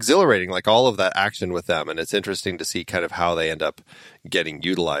 it's exhilarating, like all of that action with them. And it's interesting to see kind of how they end up getting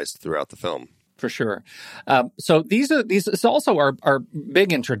utilized throughout the film. For sure. So these is also our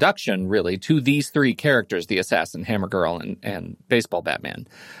big introduction, really, to these three characters: the assassin, Hammer Girl, and Baseball Batman.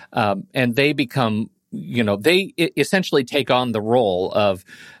 And they become, they essentially take on the role of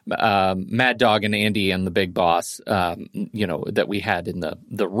Mad Dog and Andy and the Big Boss, that we had in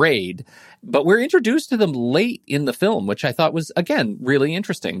the raid. But we're introduced to them late in the film, which I thought was, again, really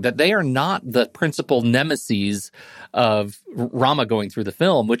interesting, that they are not the principal nemeses of Rama going through the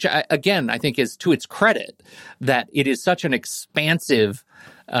film, which, I think is to its credit that it is such an expansive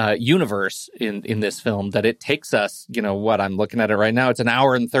universe in this film that it takes us, what I'm looking at it right now, it's an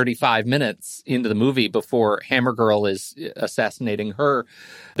hour and 35 minutes into the movie before Hammer Girl is assassinating her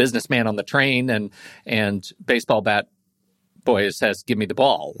businessman on the train, and Baseball Bat Boy says, "Give me the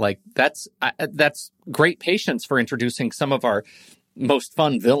ball." Like that's great patience for introducing some of our most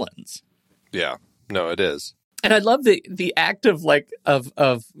fun villains. Yeah, no, it is. And I love the act of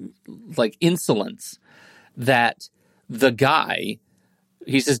insolence that the guy,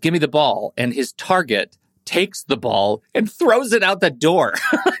 he says, "Give me the ball," and his target takes the ball and throws it out the door.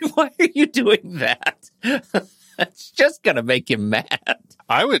 Why are you doing that? It's just going to make him mad.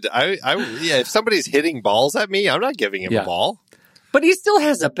 If somebody's hitting balls at me, I'm not giving him a ball. But he still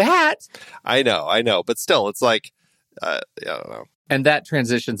has a bat. I know. But still, it's like, I don't know. And that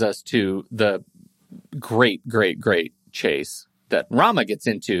transitions us to the great, great, great chase that Rama gets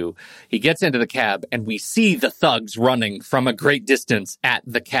into. He gets into the cab, and we see the thugs running from a great distance at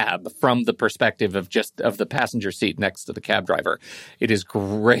the cab from the perspective of the passenger seat next to the cab driver. It is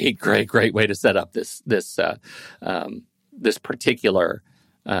great, great, great way to set up this particular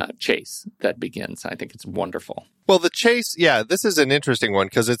chase that begins. I think it's wonderful. Well, the chase, this is an interesting one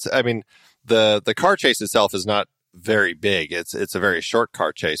because the car chase itself is not very big. It's a very short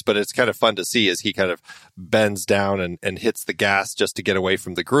car chase, but it's kind of fun to see as he kind of bends down and hits the gas just to get away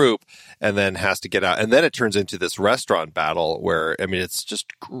from the group and then has to get out. And then it turns into this restaurant battle where, it's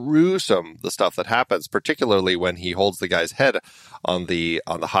just gruesome, the stuff that happens, particularly when he holds the guy's head on the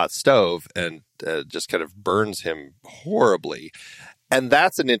hot stove and just kind of burns him horribly. And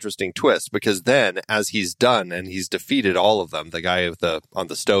that's an interesting twist because then as he's done and he's defeated all of them, the guy on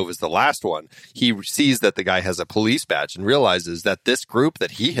the stove is the last one. He sees that the guy has a police badge and realizes that this group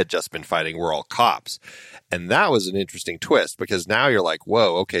that he had just been fighting were all cops. And that was an interesting twist because now you're like,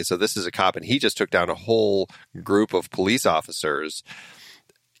 whoa, okay, so this is a cop and he just took down a whole group of police officers.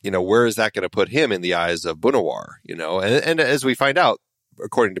 Where is that going to put him in the eyes of Bunawar? And as we find out,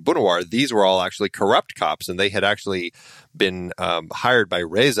 according to Bunawar, these were all actually corrupt cops, and they had actually been hired by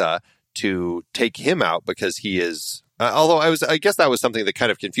Reza to take him out because he is. Although I guess that was something that kind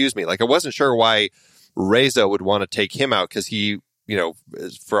of confused me. Like I wasn't sure why Reza would want to take him out because he,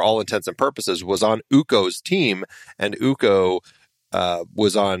 for all intents and purposes, was on Uko's team, and Uko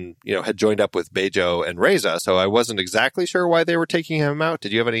was on, had joined up with Bejo and Reza. So I wasn't exactly sure why they were taking him out.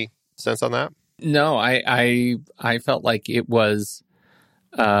 Did you have any sense on that? No, I felt like it was.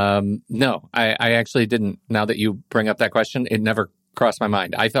 No, I actually didn't. Now that you bring up that question, it never crossed my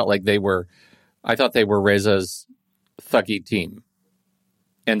mind. I thought they were Reza's thuggy team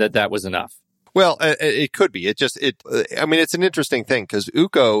and that was enough. Well, it could be. It's an interesting thing because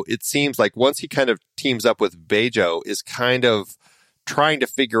Uko, it seems like once he kind of teams up with Bejo, is kind of trying to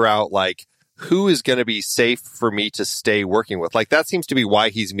figure out who is going to be safe for me to stay working with? That seems to be why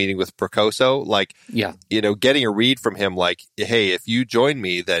he's meeting with Prakoso. Getting a read from him, hey, if you join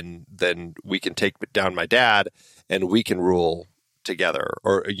me, then we can take down my dad and we can rule together.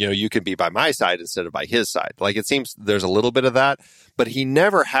 Or, you can be by my side instead of by his side. It seems there's a little bit of that, but he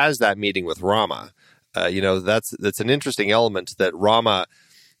never has that meeting with Rama. That's an interesting element that Rama,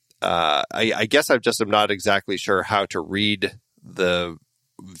 I guess I just am not exactly sure how to read the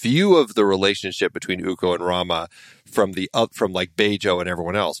view of the relationship between Uko and Rama from Bejo and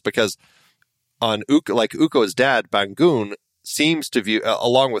everyone else, because on Uko's dad Bangun, seems to view,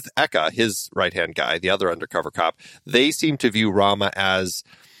 along with Eka, his right-hand guy, the other undercover cop, they seem to view Rama as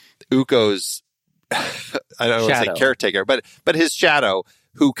Uko's, I don't want to say caretaker, but his shadow,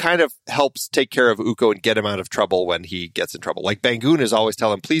 who kind of helps take care of Uko and get him out of trouble when he gets in trouble. Like Bangoon is always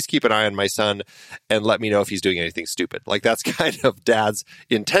telling him, please keep an eye on my son and let me know if he's doing anything stupid. Like that's kind of Dad's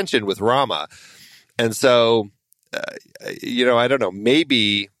intention with Rama. And so, I don't know,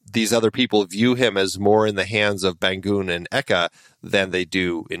 maybe these other people view him as more in the hands of Bangoon and Eka than they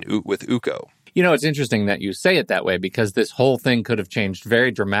do with Uko. It's interesting that you say it that way, because this whole thing could have changed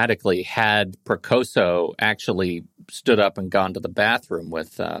very dramatically had Prakoso actually stood up and gone to the bathroom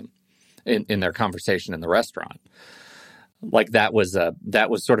with in their conversation in the restaurant. Like that was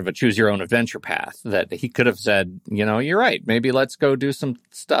sort of a choose your own adventure path that he could have said, you're right, maybe let's go do some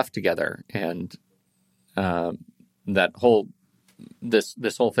stuff together, and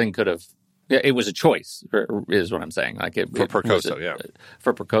this whole thing could have. It was a choice, is what I'm saying. Like for Prakoso, yeah.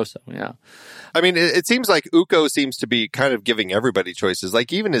 For Prakoso, yeah. I mean, it seems like Uko seems to be kind of giving everybody choices.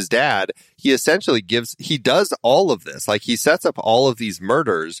 Like even his dad, he essentially he does all of this. Like he sets up all of these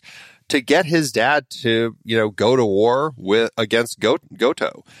murders to get his dad to, go to war against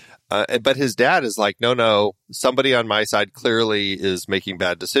Goto. But his dad is like, no, somebody on my side clearly is making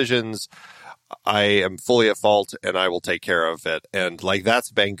bad decisions. I am fully at fault and I will take care of it. And like,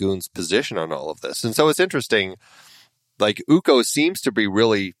 that's Bangoon's position on all of this. And so it's interesting, like Uko seems to be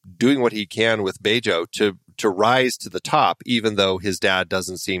really doing what he can with Bejo to rise to the top, even though his dad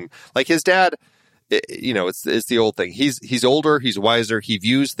doesn't seem like his dad, it's the old thing. He's older, he's wiser, he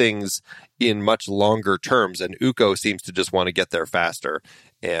views things in much longer terms. And Uko seems to just want to get there faster.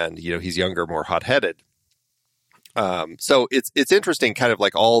 And, he's younger, more hot-headed. So it's interesting, kind of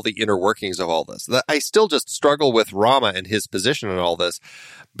like all the inner workings of all this. I still just struggle with Rama and his position in all this,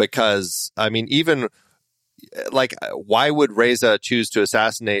 because I mean, even like, why would Reza choose to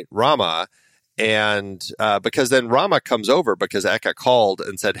assassinate Rama? And because then Rama comes over because Eka called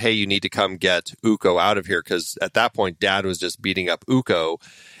and said, hey, you need to come get Uko out of here, because at that point Dad was just beating up Uko,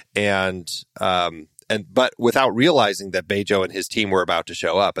 but without realizing that Bejo and his team were about to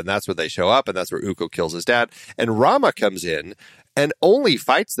show up. And that's where they show up, and that's where Uko kills his dad. And Rama comes in and only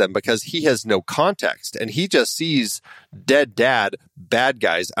fights them because he has no context. And he just sees dead dad, bad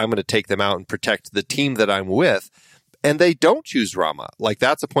guys. I'm going to take them out and protect the team that I'm with. And they don't choose Rama. Like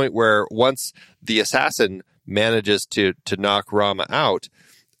that's a point where once the assassin manages to knock Rama out,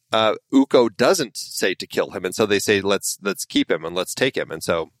 Uko doesn't say to kill him. And so they say, let's keep him and let's take him. And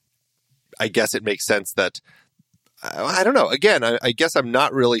so I guess it makes sense that, I don't know. Again, I guess I'm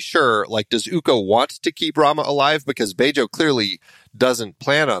not really sure. Like, does Uko want to keep Rama alive? Because Bejo clearly doesn't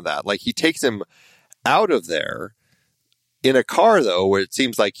plan on that. Like, he takes him out of there in a car, though, where it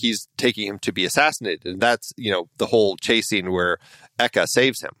seems like he's taking him to be assassinated. And that's, the whole chase scene where Eka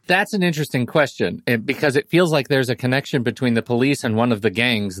saves him. That's an interesting question, because it feels like there's a connection between the police and one of the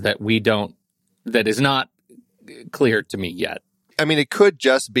gangs that is not clear to me yet. I mean, it could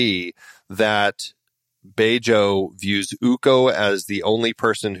just be that Bejo views Uko as the only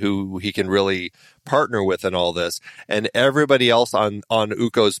person who he can really partner with in all this, and everybody else on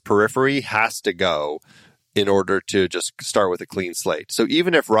Uko's periphery has to go in order to just start with a clean slate. So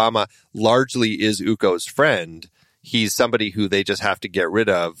even if Rama largely is Uko's friend, he's somebody who they just have to get rid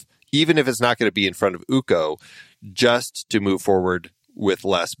of, even if it's not going to be in front of Uko, just to move forward with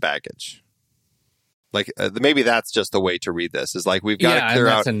less baggage. Like, maybe that's just the way to read this, is like, we've got to clear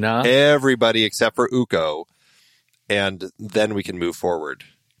out everybody except for Uko, and then we can move forward.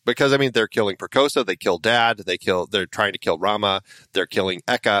 Because, I mean, they're killing Prakoso, they kill Dad, they're trying to kill Rama, they're killing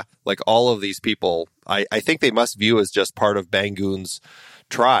Eka. Like, all of these people, I think they must view as just part of Bangoon's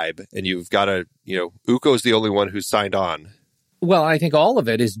tribe, and you've got to, Uko's the only one who's signed on. Well, I think all of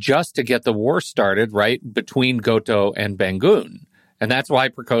it is just to get the war started, right, between Goto and Bangoon. And that's why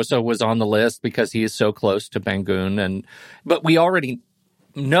Prakoso was on the list, because he is so close to Bangoon. But we already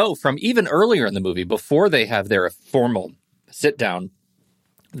know from even earlier in the movie, before they have their formal sit-down,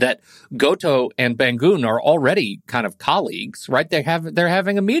 that Goto and Bangoon are already kind of colleagues, right? They're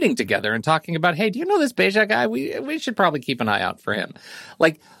having a meeting together and talking about, hey, do you know this Beja guy? We should probably keep an eye out for him.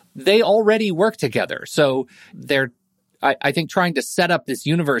 Like, they already work together. So they're, I think, trying to set up this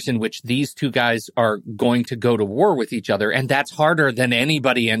universe in which these two guys are going to go to war with each other, and that's harder than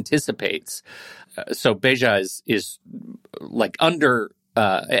anybody anticipates. So Beja is like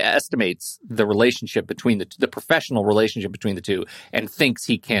estimates the relationship between the professional relationship between the two, and thinks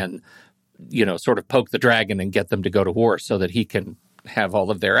he can, sort of poke the dragon and get them to go to war so that he can have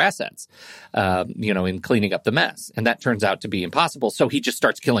all of their assets, in cleaning up the mess. And that turns out to be impossible. So he just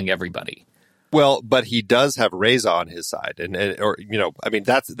starts killing everybody. Well, but he does have Reza on his side,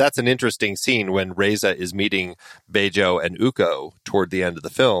 that's an interesting scene when Reza is meeting Bejo and Uko toward the end of the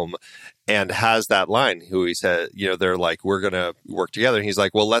film, and has that line. Who he said, they're like, we're gonna work together, and he's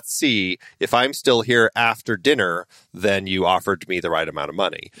like, well, let's see if I'm still here after dinner, then you offered me the right amount of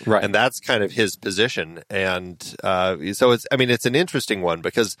money, right? And that's kind of his position, and so it's an interesting one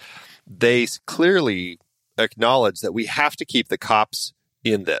because they clearly acknowledge that we have to keep the cops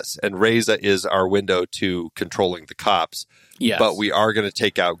in this, and Reza is our window to controlling the cops. Yes. But we are going to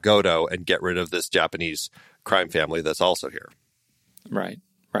take out Godo and get rid of this Japanese crime family that's also here. Right.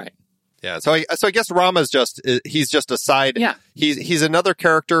 Yeah. So I guess Rama's he's just a side. Yeah. He's another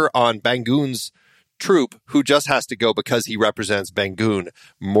character on Bangun's troop who just has to go because he represents Bangun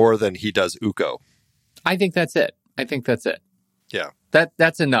more than he does Uko. I think that's it. Yeah.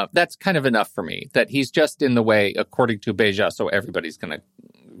 That's enough. That's kind of enough for me, that he's just in the way, according to Beja, so everybody's going to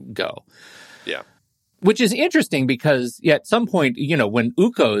go. Yeah. Which is interesting because at some point, when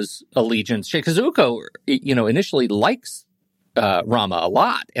Uko's allegiance, because Uko, initially likes Rama a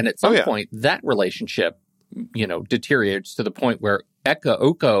lot. And at some point, that relationship, deteriorates to the point where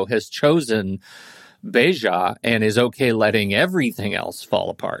Uko has chosen Beja and is okay letting everything else fall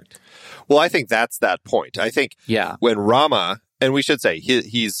apart. Well, I think that's that point. I think when Rama... And we should say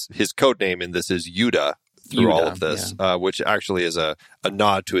his code name in this is Yuda through all of this, which actually is a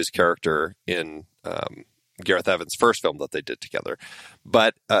nod to his character in Gareth Evans' first film that they did together.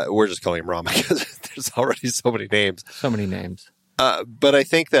 But we're just calling him Rama because there's already so many names. But I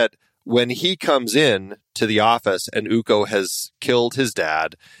think that when he comes in to the office and Uko has killed his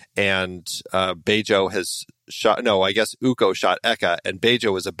dad and Bejo has Uko shot Eka, and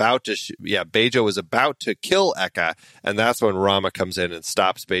Bejo was about to kill Eka, and that's when Rama comes in and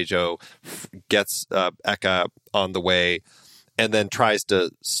stops Bejo, gets Eka on the way, and then tries to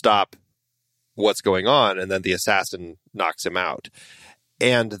stop what's going on, and then the assassin knocks him out.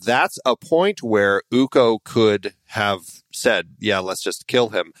 And that's a point where Uko could have said, let's just kill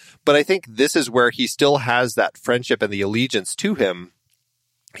him. But I think this is where he still has that friendship and the allegiance to him.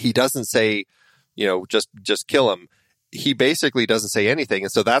 He doesn't say, just kill him. He basically doesn't say anything.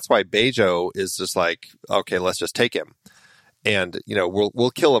 And so that's why Bejo is just like, okay, let's just take him. And,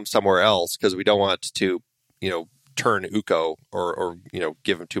 we'll kill him somewhere else because we don't want to, turn Uko or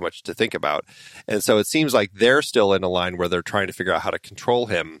give him too much to think about. And so it seems like they're still in a line where they're trying to figure out how to control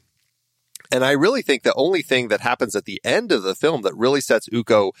him. And I really think the only thing that happens at the end of the film that really sets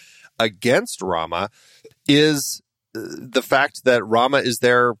Uko against Rama is the fact that Rama is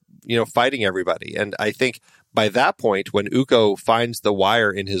there, fighting everybody. And I think by that point, when Uko finds the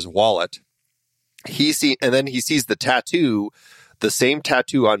wire in his wallet, and then he sees the tattoo, the same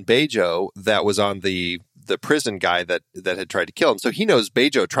tattoo on Bejo that was on the prison guy that had tried to kill him. So he knows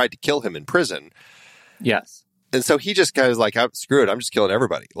Bejo tried to kill him in prison. Yes. And so he just kind of like, screw it, I'm just killing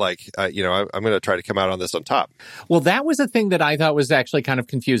everybody. Like, I'm going to try to come out on this on top. Well, that was a thing that I thought was actually kind of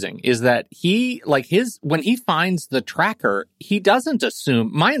confusing, is that when he finds the tracker, he doesn't assume,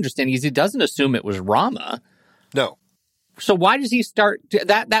 my understanding is he doesn't assume it was Rama. No. So why does he start,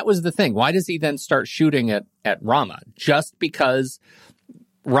 that was the thing. Why does he then start shooting at Rama? Just because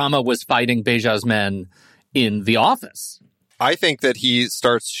Rama was fighting Beja's men in the office? I think that he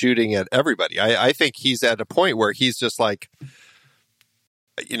starts shooting at everybody. I think he's at a point where he's just like,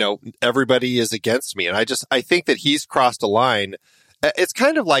 everybody is against me. And I think that he's crossed a line. It's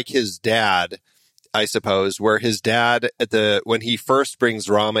kind of like his dad, I suppose, where his dad when he first brings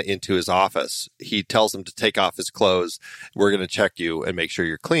Rama into his office, he tells him to take off his clothes. We're going to check you and make sure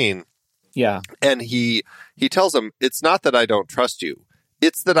you're clean. Yeah. And he tells him, it's not that I don't trust you.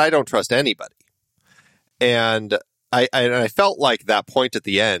 It's that I don't trust anybody. And I felt like that point at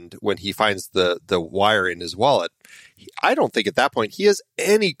the end when he finds the wire in his wallet, I don't think at that point he has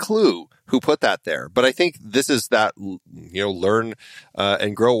any clue who put that there. But I think this is that, learn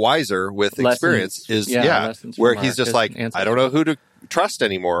and grow wiser with experience where he's just like, I don't know who to trust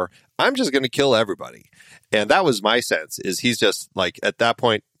anymore. I'm just going to kill everybody. And that was my sense, is he's just like, at that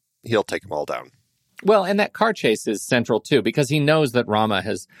point, he'll take them all down. Well, and that car chase is central too, because he knows that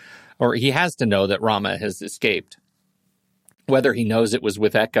he has to know that Rama has escaped. Whether he knows it was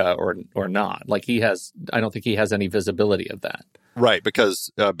with Eka or not. Like I don't think he has any visibility of that. Right,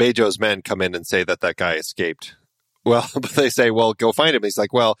 because Bejo's men come in and say that guy escaped. Well, but they say, well, go find him. He's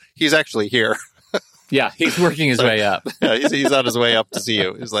like, well, he's actually here. Yeah, he's working his way up. Yeah, he's on his way up to see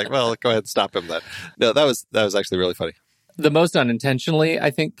you. He's like, well, go ahead and stop him then. No, that was actually really funny. The most unintentionally,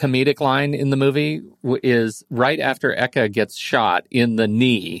 I think, comedic line in the movie is right after Eka gets shot in the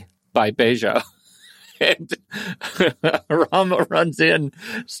knee by Bejo. And Rama runs in,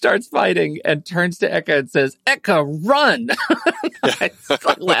 starts fighting, and turns to Eka and says, "Eka, run!" I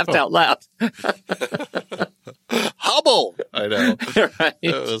laughed out loud. Hubble! I know. Right?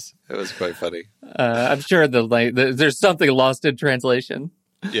 It was quite funny. I'm sure there's something lost in translation.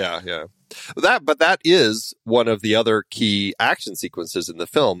 Yeah. But that is one of the other key action sequences in the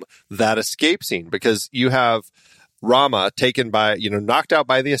film, that escape scene, because you have Rama taken by, knocked out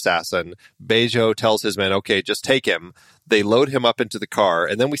by the assassin. Bejo tells his men, okay, just take him. They load him up into the car,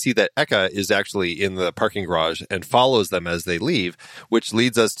 and then we see that Eka is actually in the parking garage and follows them as they leave, which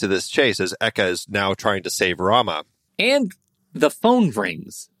leads us to this chase as Eka is now trying to save Rama. And the phone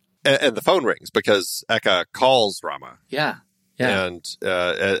rings. And the phone rings because Eka calls Rama. Yeah. And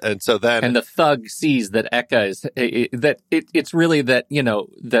so then, and the thug sees that Eka is it's really that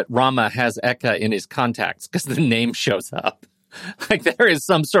that Rama has Eka in his contacts because the name shows up. Like there is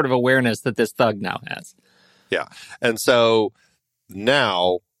some sort of awareness that this thug now has. Yeah, and so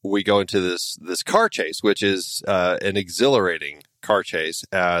now we go into this car chase, which is an exhilarating car chase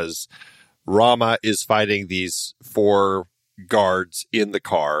as Rama is fighting these 4 guards in the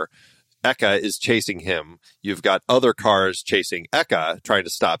car. Eka is chasing him. You've got other cars chasing Eka, trying to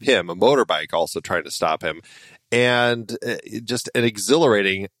stop him, a motorbike also trying to stop him, and just an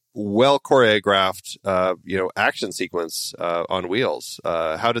exhilarating, well choreographed, action sequence on wheels.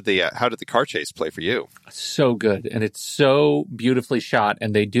 How did the car chase play for you? So good, and it's so beautifully shot.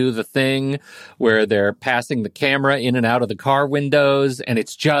 And they do the thing where they're passing the camera in and out of the car windows, and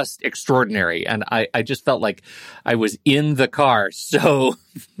it's just extraordinary. And I just felt like I was in the car, so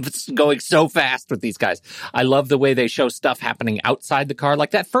going so fast with these guys. I love the way they show stuff happening outside the car,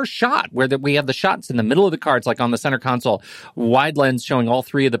 like that first shot where we have the shots in the middle of the car. It's like on the center console, wide lens showing all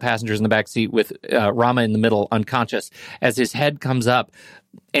 3 of the passengers in the back seat with Rama in the middle, unconscious, as his head comes up.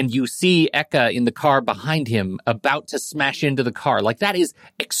 And you see Eka in the car behind him about to smash into the car. Like that is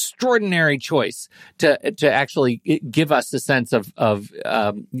extraordinary choice to actually give us a sense of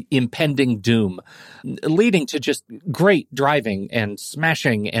impending doom, leading to just great driving and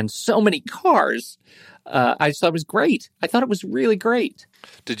smashing and so many cars. I just thought it was great. I thought it was really great.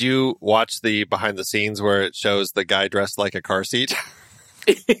 Did you watch the behind the scenes where it shows the guy dressed like a car seat?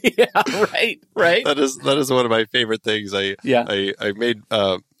 Yeah, right. That is one of my favorite things. I made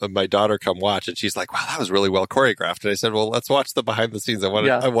my daughter come watch, and she's like, "Wow, that was really well choreographed." And I said, "Well, let's watch the behind the scenes. I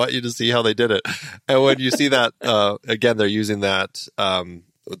want you to see how they did it." And when you see that again, they're using that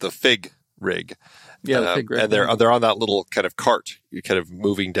the fig rig. Yeah, the fig rig. And they're on that little kind of cart, kind of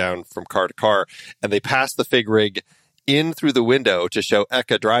moving down from car to car, and they pass the fig rig in through the window to show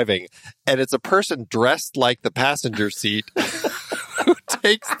Eka driving, and it's a person dressed like the passenger seat. Who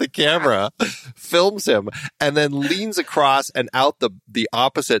takes the camera, films him, and then leans across and out the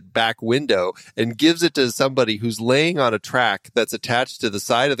opposite back window and gives it to somebody who's laying on a track that's attached to the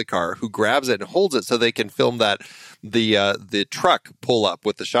side of the car, who grabs it and holds it so they can film the truck pull up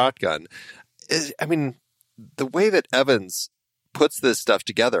with the shotgun. I mean, the way that Evans puts this stuff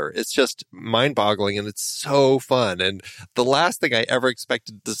together, it's just mind-boggling, and it's so fun. And the last thing I ever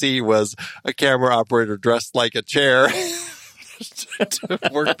expected to see was a camera operator dressed like a chair to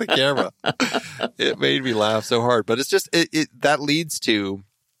work the camera. It made me laugh so hard. But it's just that leads to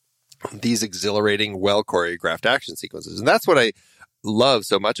these exhilarating, well choreographed action sequences, and that's what I love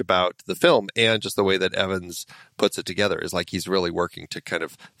so much about the film, and just the way that Evans puts it together is like he's really working to kind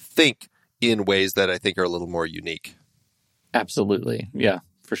of think in ways that I think are a little more unique. Absolutely, yeah,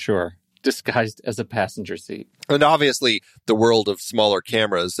 for sure. Disguised as a passenger seat. And obviously, the world of smaller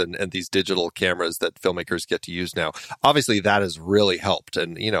cameras and these digital cameras that filmmakers get to use now, obviously that has really helped.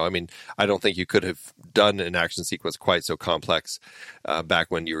 And, I don't think you could have done an action sequence quite so complex back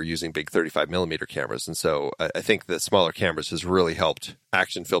when you were using big 35 millimeter cameras. And so I think the smaller cameras has really helped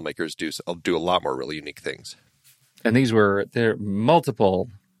action filmmakers do a lot more really unique things. And they're multiple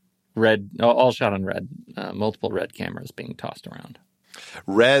red, all shot on red, multiple red cameras being tossed around.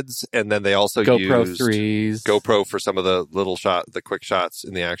 Reds, and then they also GoPro used 3s. GoPro for some of the quick shots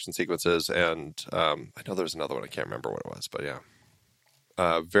in the action sequences, and I know there was another one, I can't remember what it was, but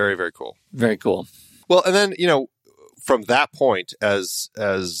yeah, very, very cool. Very cool. Well, and then from that point, as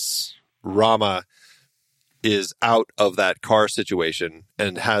Rama is out of that car situation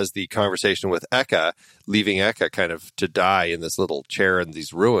and has the conversation with Eka, leaving Eka kind of to die in this little chair in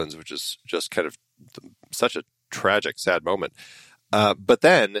these ruins, which is just kind of such a tragic, sad moment. But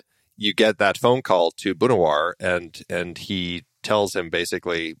then you get that phone call to Bunawar, and he tells him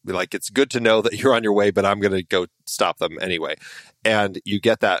basically, like, it's good to know that you're on your way, but I'm going to go stop them anyway. And you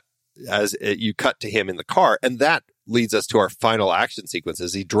get that as you cut to him in the car. And that leads us to our final action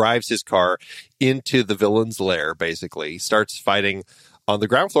sequences. He drives his car into the villain's lair, basically, starts fighting on the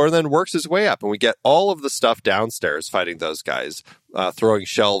ground floor, and then works his way up. And we get all of the stuff downstairs fighting those guys, throwing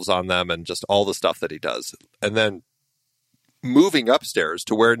shelves on them and just all the stuff that he does. And then moving upstairs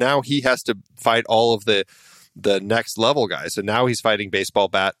to where now he has to fight all of the next level guys. So now he's fighting Baseball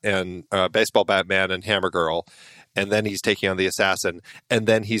Batman and Hammer Girl. And then he's taking on the assassin. And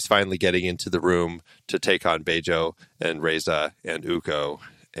then he's finally getting into the room to take on Beijo and Reza and Uko.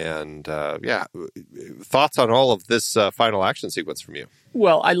 And thoughts on all of this final action sequence from you?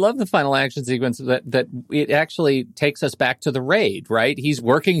 Well, I love the final action sequence that it actually takes us back to the raid, right? He's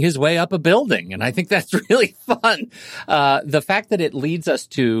working his way up a building, and I think that's really fun. The fact that it leads us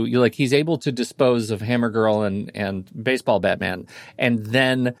to, like, he's able to dispose of Hammer Girl and Baseball Batman, and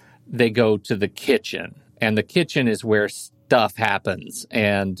then they go to the kitchen, and the kitchen is where stuff happens.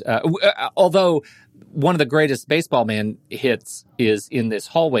 And although one of the greatest Baseball Man hits is in this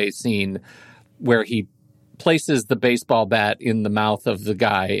hallway scene where he places the baseball bat in the mouth of the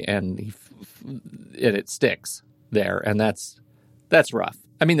guy and it sticks there. And that's rough.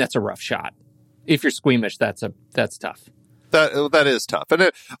 I mean, that's a rough shot. If you're squeamish, that's tough. That is tough.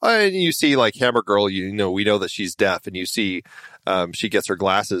 And you see, like, Hammer Girl, we know that she's deaf, and you see she gets her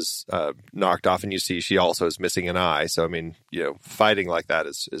glasses knocked off, and you see she also is missing an eye. So, I mean, fighting like that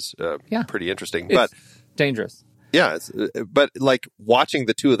is pretty interesting. But dangerous. Yeah. But, like, watching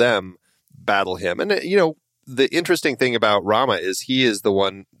the two of them battle him. And, the interesting thing about Rama is he is the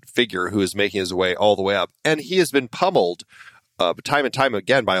one figure who is making his way all the way up. And he has been pummeled time and time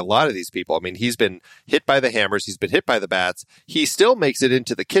again by a lot of these people. I mean, he's been hit by the hammers. He's been hit by the bats. He still makes it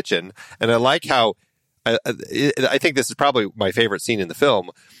into the kitchen. And I like how I think this is probably my favorite scene in the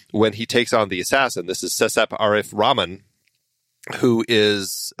film when he takes on the assassin. This is Sesep Arif Rahman, who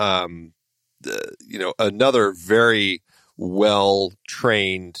is, another very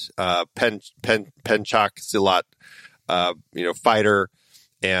well-trained Pencak Silat, fighter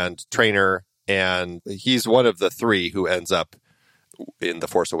and trainer. And he's one of the three who ends up in The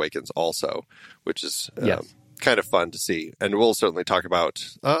Force Awakens also, which is kind of fun to see. And we'll certainly talk about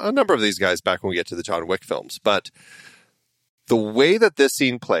a number of these guys back when we get to the John Wick films. But the way that this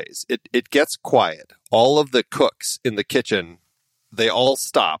scene plays, it gets quiet. All of the cooks in the kitchen, they all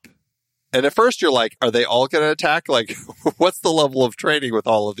stop. And at first you're like, are they all going to attack? Like, what's the level of training with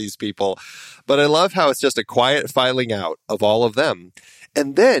all of these people? But I love how it's just a quiet filing out of all of them.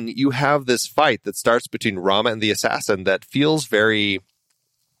 And then you have this fight that starts between Rama and the assassin that feels very,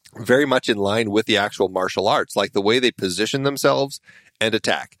 very much in line with the actual martial arts, like the way they position themselves and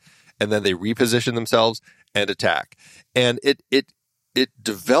attack. And then they reposition themselves and attack. And it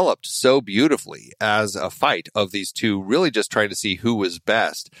developed so beautifully as a fight of these two really just trying to see who was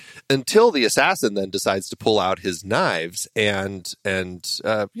best until the assassin then decides to pull out his knives and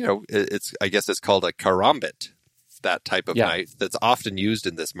I guess it's called a karambit, that type of knife that's often used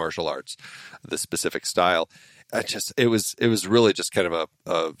in this martial arts, this specific style. It was really just kind of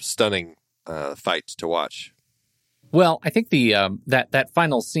a stunning fight to watch. Well, I think the that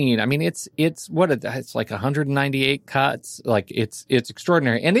final scene, I mean, it's like 198 cuts, like it's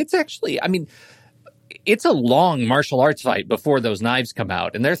extraordinary, and it's actually, I mean, it's a long martial arts fight before those knives come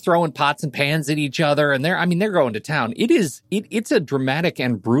out, and they're throwing pots and pans at each other, and they're going to town. It's a dramatic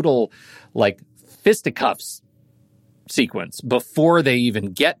and brutal, like, fisticuffs sequence before they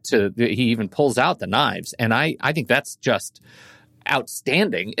even get to he even pulls out the knives, and I think that's just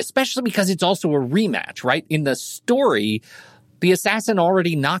outstanding, especially because it's also a rematch, right? In the story, the assassin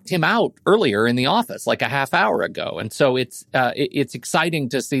already knocked him out earlier in the office, like a half hour ago, and so it's exciting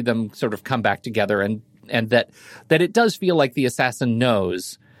to see them sort of come back together, and that it does feel like the assassin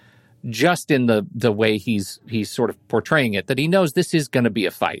knows, just in the way he's sort of portraying it, that he knows this is going to be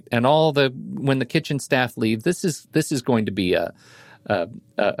a fight, and when the kitchen staff leave, this is going to be a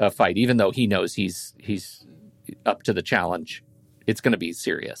fight, even though he knows he's up to the challenge. It's going to be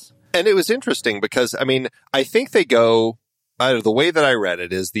serious. And it was interesting because, I mean, I think they go, the way that I read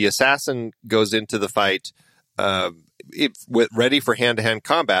it is the assassin goes into the fight ready for hand-to-hand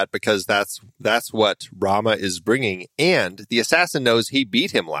combat because that's what Rama is bringing. And the assassin knows he beat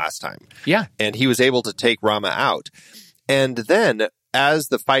him last time. Yeah. And he was able to take Rama out. And then as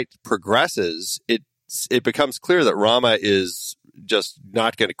the fight progresses, it becomes clear that Rama is just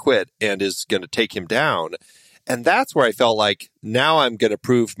not going to quit and is going to take him down. And that's where I felt like, now I'm going to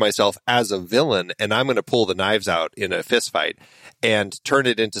prove myself as a villain, and I'm going to pull the knives out in a fist fight and turn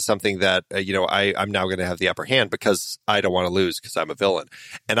it into something that, I'm now going to have the upper hand because I don't want to lose because I'm a villain.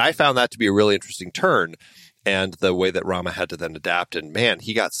 And I found that to be a really interesting turn. and the way that Rama had to then adapt. And man,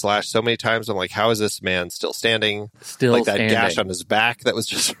 he got slashed so many times. I'm like, how is this man still standing? Still like standing. That gash on his back that was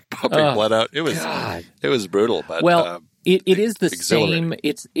just pumping blood out. It was brutal. But it is the same.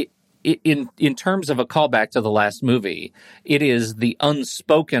 In terms of a callback to the last movie, it is the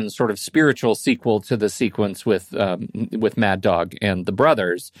unspoken sort of spiritual sequel to the sequence with Mad Dog and the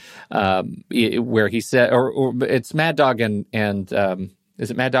brothers, where he said, or it's Mad Dog and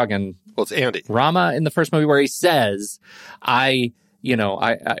is it Mad Dog and it's Andy Rama in the first movie, where he says, I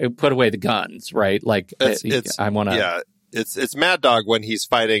put away the guns, right? Like I want to. Yeah, it's Mad Dog when he's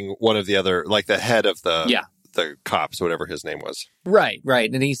fighting one of the other, like the head of the cops, whatever his name was. Right.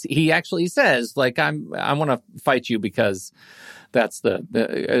 And he actually says, like, I want to fight you because that's the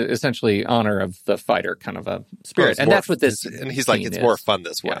essentially honor of the fighter kind of a spirit. And that's what this and he's like, it's more fun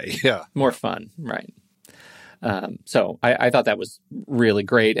this way. Yeah. More fun. Right. So I thought that was really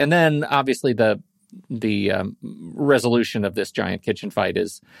great. And then obviously the resolution of this giant kitchen fight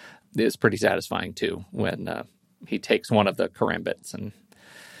is pretty satisfying too, when he takes one of the karambits and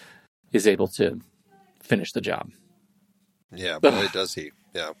is able to finish the job. Yeah, boy, does he.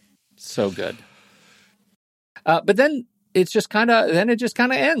 Yeah. So good. But then it just kind of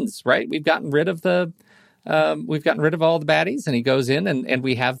ends, right? We've gotten rid of all the baddies, and he goes in and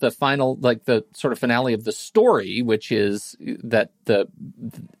we have the final, like the sort of finale of the story, which is that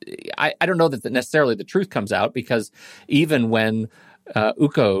I don't know that necessarily the truth comes out, because even when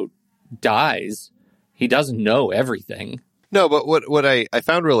Uko dies, he doesn't know everything. No, but what I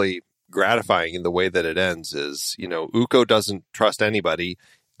found really gratifying in the way that it ends is, Uko doesn't trust anybody.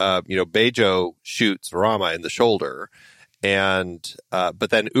 Bejo shoots Rama in the shoulder, and but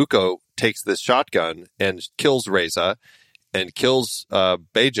then Uko takes this shotgun and kills Reza and kills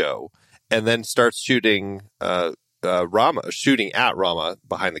Bejo, and then starts shooting at Rama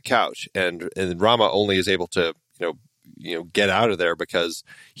behind the couch, and Rama only is able to get out of there because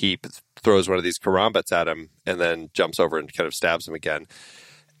he throws one of these karambits at him and then jumps over and kind of stabs him again.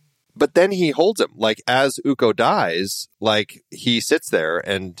 But then he holds him, like, as Uko dies, like, he sits there,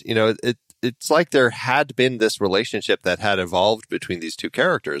 and, it's like there had been this relationship that had evolved between these two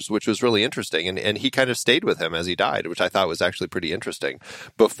characters, which was really interesting. And he kind of stayed with him as he died, which I thought was actually pretty interesting,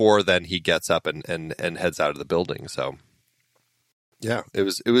 before then he gets up and heads out of the building. So, yeah, it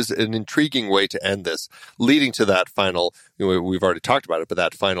was an intriguing way to end this, leading to that final, we've already talked about it, but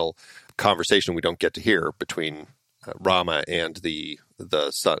that final conversation we don't get to hear between Rama and the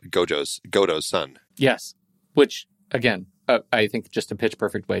son, Godo's son. Yes, which again, I think just a pitch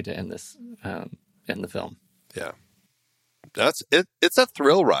perfect way to end this in the film. Yeah, that's it. It's a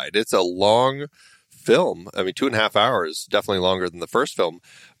thrill ride. It's a long film. I mean, 2.5 hours, definitely longer than the first film,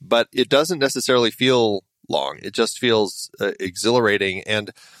 but it doesn't necessarily feel long. It just feels exhilarating.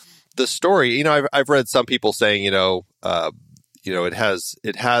 And the story, I've read some people saying, it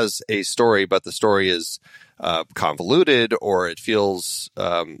has a story, but the story is convoluted, or it feels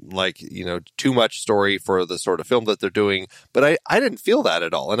like too much story for the sort of film that they're doing. But I didn't feel that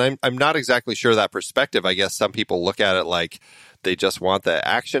at all, and I'm not exactly sure that perspective. I guess some people look at it like they just want the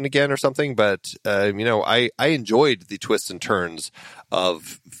action again or something. But I enjoyed the twists and turns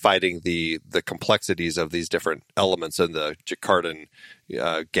of fighting the complexities of these different elements in the Jakartan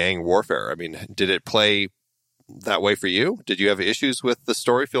gang warfare. I mean, did it play that way for you? Did you have issues with the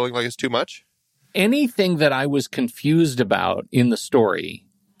story feeling like it's too much? Anything that I was confused about in the story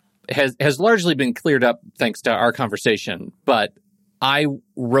has largely been cleared up thanks to our conversation, but I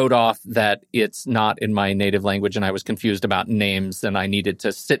wrote off that it's not in my native language, and I was confused about names, and I needed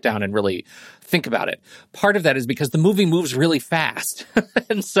to sit down and really think about it. Part of that is because the movie moves really fast.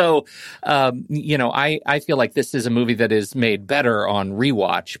 And so, I feel like this is a movie that is made better on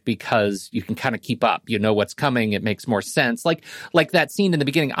rewatch because you can kind of keep up. You know what's coming. It makes more sense. Like that scene in the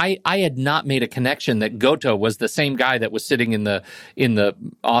beginning, I had not made a connection that Goto was the same guy that was sitting in the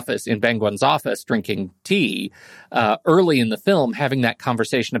office, in Bangwan's office, drinking tea early in the film, having that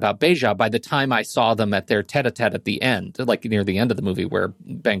conversation about Beja by the time I saw them at their tete-a-tete at the end, like near the end of the movie where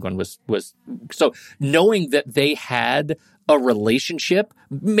Bangwan was. So knowing that they had a relationship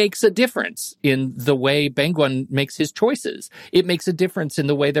makes a difference in the way Bangwan makes his choices. It makes a difference in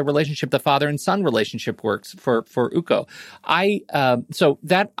the way their relationship, the father and son relationship, works for Uko. So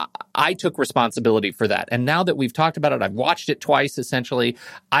that I took responsibility for that. And now that we've talked about it, I've watched it twice, essentially.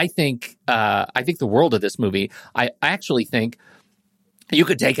 I think the world of this movie. I actually think You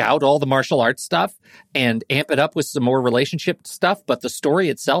could take out all the martial arts stuff and amp it up with some more relationship stuff, but the story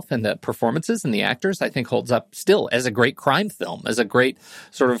itself and the performances and the actors, I think, holds up still as a great crime film, as a great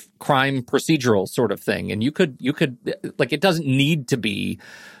sort of crime procedural sort of thing. And you could like, it doesn't need to be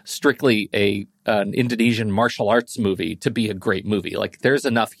strictly an Indonesian martial arts movie to be a great movie. Like, there's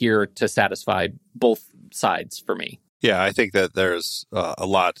enough here to satisfy both sides for me. Yeah, I think that there's a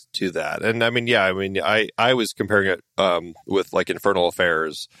lot to that. And I was comparing it with like Infernal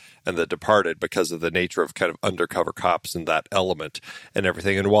Affairs and The Departed because of the nature of kind of undercover cops and that element and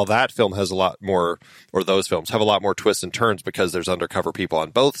everything. And while that film has a lot more, or those films have a lot more twists and turns because there's undercover people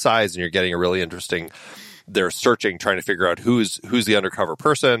on both sides and you're getting a really interesting, they're searching, trying to figure out who's the undercover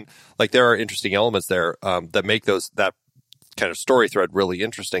person. Like, there are interesting elements there that make that kind of story thread really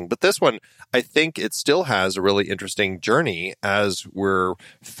interesting. But this one, I think it still has a really interesting journey as we're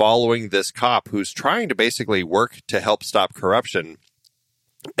following this cop who's trying to basically work to help stop corruption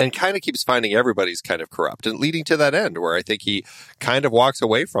and kind of keeps finding everybody's kind of corrupt, and leading to that end where I think he kind of walks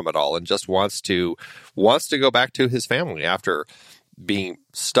away from it all and just wants to go back to his family after being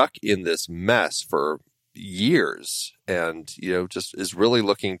stuck in this mess for years, and just is really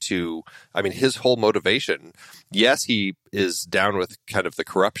looking to, I mean, his whole motivation, yes, he is down with kind of the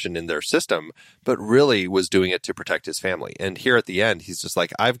corruption in their system, but really was doing it to protect his family. And here at the end, he's just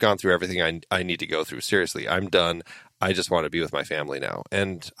like, I've gone through everything I need to go through. Seriously, I'm done. I just want to be with my family now.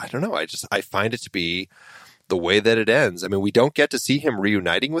 And I don't know, I find it to be the way that it ends. I mean, we don't get to see him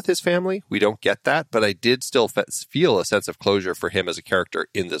reuniting with his family. We don't get that, but I did still feel a sense of closure for him as a character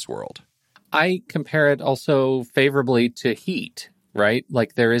in this world. I compare it also favorably to Heat, right?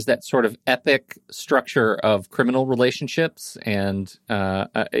 Like, there is that sort of epic structure of criminal relationships. And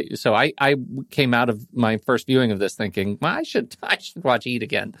so I came out of my first viewing of this thinking, well, I should watch Heat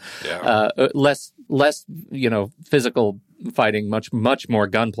again. Yeah. Less, physical fighting, much more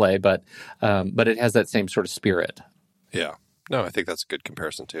gunplay, but it has that same sort of spirit. Yeah. No, I think that's a good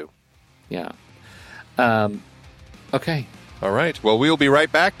comparison too. Yeah. Okay. All right. Well, we'll be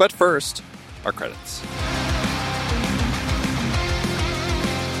right back, but first, our credits.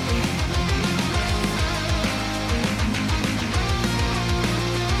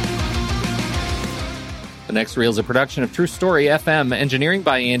 The next reel is a production of True Story FM, engineering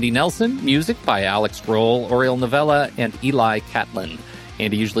by Andy Nelson, music by Alex Roll, Oriel Novella, and Eli Catlin.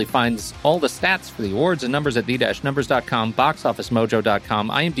 Andy usually finds all the stats for the awards and numbers at the-numbers.com, boxofficemojo.com,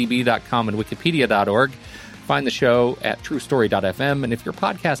 imdb.com, and wikipedia.org. Find the show at truestory.fm, and if your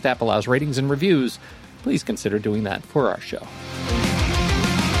podcast app allows ratings and reviews, please consider doing that for our show.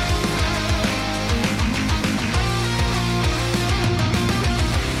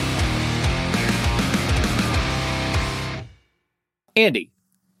 Andy,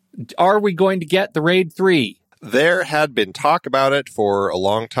 are we going to get the Raid 3? There had been talk about it for a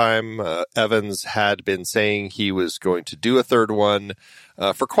long time. Evans had been saying he was going to do a third one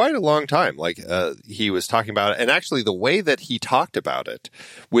for quite a long time. He was talking about it. And actually, the way that he talked about it,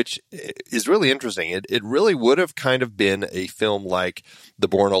 which is really interesting, it really would have kind of been a film like The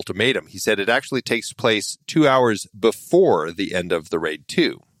Bourne Ultimatum. He said it actually takes place 2 hours before the end of The Raid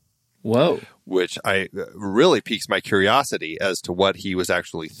 2. Whoa. Which really piques my curiosity as to what he was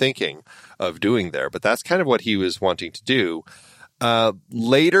actually thinking of doing there. But that's kind of what he was wanting to do.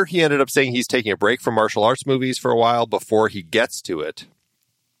 Later, he ended up saying he's taking a break from martial arts movies for a while before he gets to it.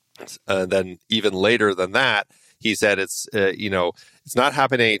 Then even later than that, he said it's not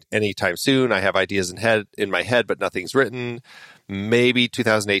happening anytime soon. I have ideas in my head, but nothing's written. Maybe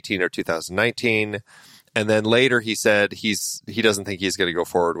 2018 or 2019. And then later he said he doesn't think he's going to go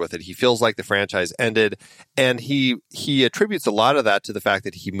forward with it. He feels like the franchise ended, and he attributes a lot of that to the fact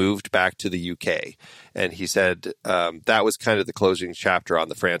that he moved back to the UK. And he said that was kind of the closing chapter on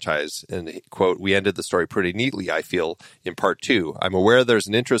the franchise. And, quote, "We ended the story pretty neatly, I feel, in part 2. I'm aware there's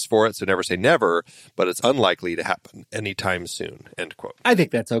an interest for it, so never say never, but it's unlikely to happen anytime soon," end quote. I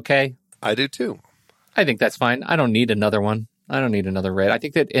think that's okay. I do too. I think that's fine. I don't need another one. I don't need another Raid. I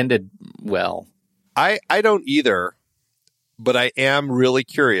think that ended well. I don't either, but I am really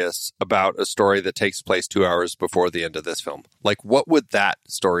curious about a story that takes place 2 hours before the end of this film. Like, what would that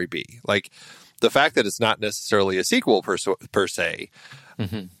story be? Like, the fact that it's not necessarily a sequel per se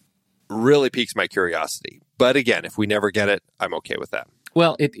really piques my curiosity. But again, if we never get it, I'm okay with that.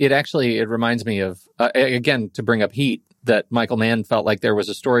 Well, it actually reminds me of, again, to bring up Heat, that Michael Mann felt like there was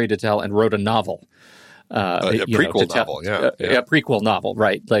a story to tell and wrote a novel. A prequel novel, a prequel novel,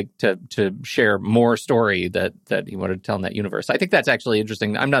 right? Like to share more story that he wanted to tell in that universe. I think that's actually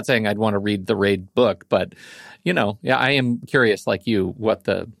interesting. I'm not saying I'd want to read the Raid book, but I am curious, like you, what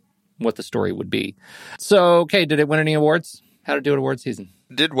the story would be. So, okay, did it win any awards? How'd it do at award season?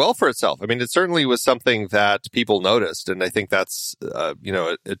 Did well for itself. I mean, it certainly was something that people noticed, and I think that's,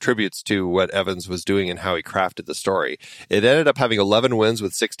 it attributes to what Evans was doing and how he crafted the story. It ended up having 11 wins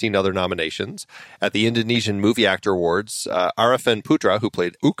with 16 other nominations. At the Indonesian Movie Actor Awards, Arifin Putra, who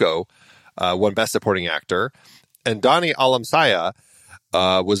played Uko, won Best Supporting Actor, and Donny Alamsyah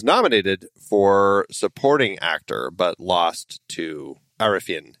was nominated for Supporting Actor, but lost to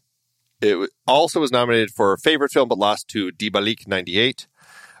Arifin. It also was nominated for Favorite Film, but lost to Di Balik 98.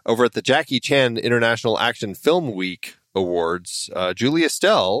 Over at the Jackie Chan International Action Film Week Awards, Julia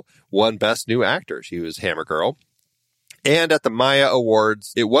Estelle won Best New Actor. She was Hammer Girl. And at the Maya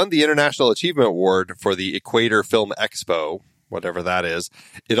Awards, it won the International Achievement Award for the Equator Film Expo, whatever that is.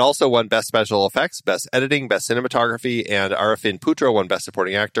 It also won Best Special Effects, Best Editing, Best Cinematography, and Arifin Putra won Best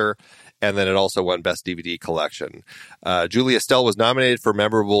Supporting Actor. And then it also won Best DVD Collection. Julia Estelle was nominated for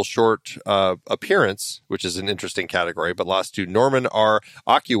Memorable Short Appearance, which is an interesting category, but lost to Norman R.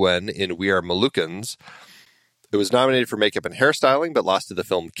 Akuen in We Are Moluccans. It was nominated for Makeup and Hairstyling, but lost to the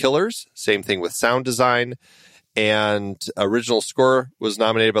film Killers. Same thing with Sound Design. And Original Score was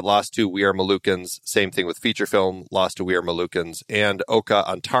nominated, but lost to We Are Moluccans. Same thing with Feature Film, lost to We Are Moluccans. And Oka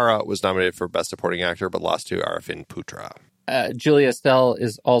Antara was nominated for Best Supporting Actor, but lost to Arifin Putra. Julia Estelle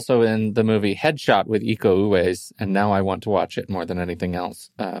is also in the movie Headshot with Iko Uwais, and now I want to watch it more than anything else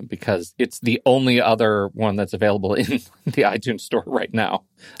because it's the only other one that's available in the iTunes store right now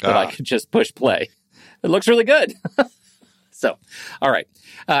that I could just push play. It looks really good. So, all right.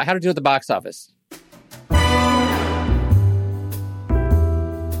 How to do at the box office?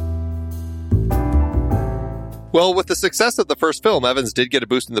 Well, with the success of the first film, Evans did get a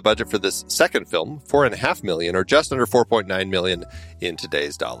boost in the budget for this second film, $4.5 million, or just under $4.9 million in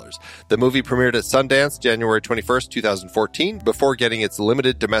today's dollars. The movie premiered at Sundance January 21st, 2014, before getting its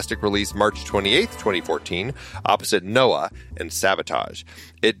limited domestic release March 28th, 2014, opposite Noah and Sabotage.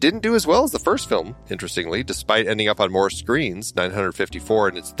 It didn't do as well as the first film, interestingly, despite ending up on more screens, 954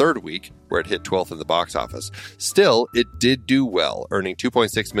 in its third week, where it hit 12th in the box office. Still, it did do well, earning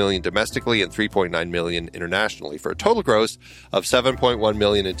 $2.6 million domestically and $3.9 million internationally, for a total gross of $7.1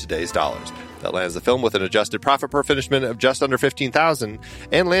 million in today's dollars. That lands the film with an adjusted profit per finishment of just under $15,000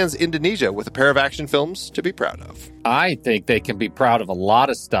 and lands Indonesia with a pair of action films to be proud of. I think they can be proud of a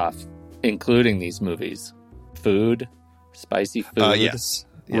lot of stuff, including these movies. Food, spicy food, yes.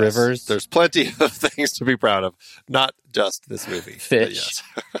 Rivers. There's plenty of things to be proud of, not just this movie. Fish.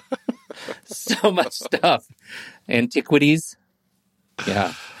 Yes. So much stuff. Antiquities.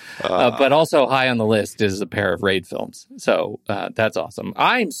 Yeah. But also high on the list is a pair of Raid films. So that's awesome.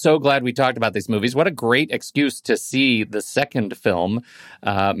 I'm so glad we talked about these movies. What a great excuse to see the second film.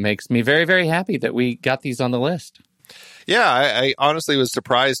 Makes me very, very happy that we got these on the list. Yeah, I honestly was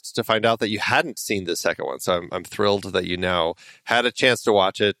surprised to find out that you hadn't seen the second one. So I'm thrilled that you now had a chance to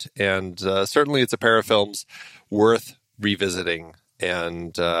watch it. And certainly it's a pair of films worth revisiting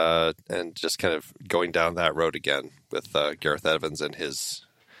and just kind of going down that road again with Gareth Evans and his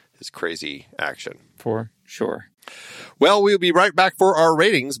crazy action. For sure. Well, we'll be right back for our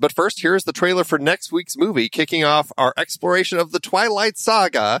ratings, but first, here's the trailer for next week's movie, kicking off our exploration of the Twilight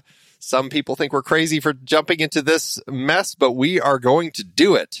Saga. Some people think we're crazy for jumping into this mess, but we are going to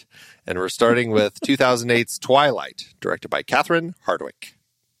do it. And we're starting with 2008's Twilight, directed by Catherine Hardwicke.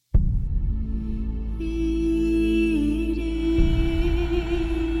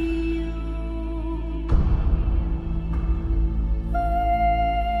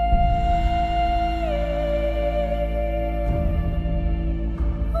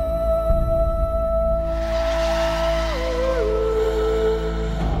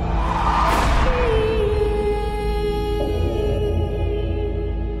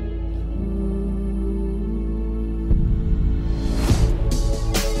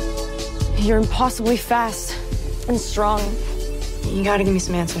 You're impossibly fast and strong. You gotta give me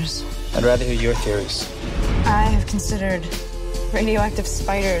some answers. I'd rather hear your theories. I have considered radioactive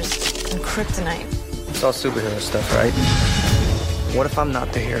spiders and kryptonite. It's all superhero stuff, right? What if I'm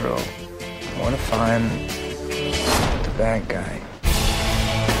not the hero? What if I'm the bad guy?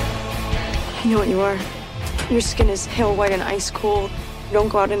 I know what you are. Your skin is pale white and ice cold. You don't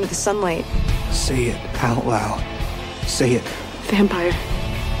go out into the sunlight. Say it out loud. Say it. Vampire.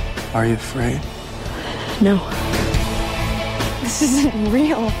 Are you afraid? No. This isn't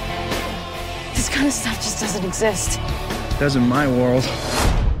real. This kind of stuff just doesn't exist. It does in my world.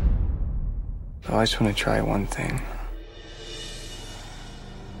 I just want to try one thing.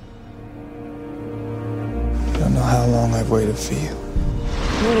 I don't know how long I've waited for you.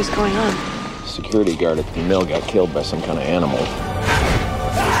 What is going on? Security guard at the mill got killed by some kind of animal.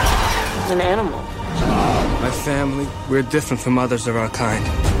 An animal? My family, we're different from others of our kind.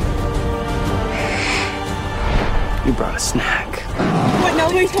 You brought a snack. What,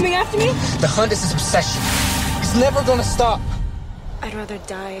 now he's coming after me? The hunt is his obsession. He's never gonna stop. I'd rather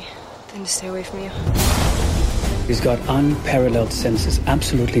die than to stay away from you. He's got unparalleled senses,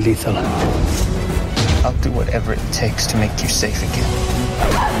 absolutely lethal. I'll do whatever it takes to make you safe again.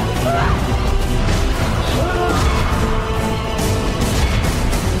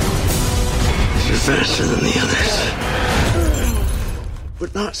 You're faster than the others,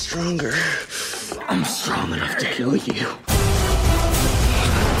 but not stronger. I'm strong enough to kill you.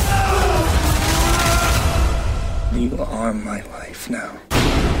 You are my life now.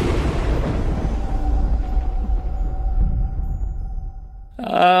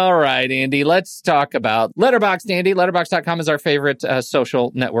 All right, Andy, let's talk about Letterboxd, Andy. Letterboxd.com is our favorite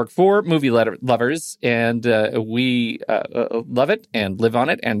social network for movie lovers, and we love it and live on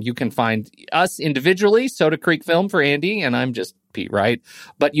it. And you can find us individually, Soda Creek Film for Andy, and I'm just Pete Wright.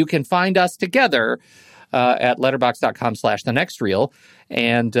 But you can find us together at letterboxd.com/thenextreel,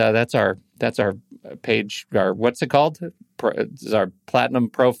 and that's our page. Our what's it called? It's our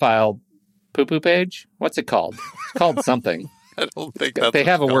platinum profile poo-poo page. What's it called? It's called something. I don't think that's they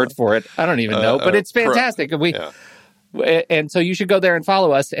have a word for it. I don't even know, but it's fantastic. And so you should go there and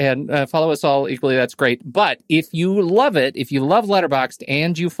follow us, and follow us all equally. That's great. But if you love it, if you love Letterboxd,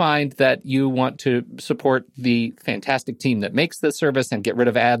 and you find that you want to support the fantastic team that makes this service and get rid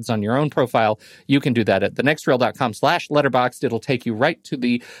of ads on your own profile, you can do that at thenextreel.com/letterboxd. It'll take you right to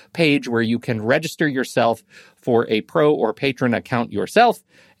the page where you can register yourself for a pro or patron account yourself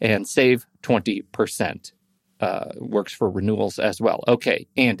and save 20%. Works for renewals as well. Okay,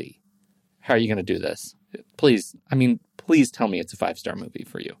 Andy, how are you going to do this? Please tell me it's a 5-star movie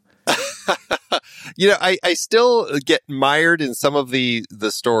for you. I still get mired in some of the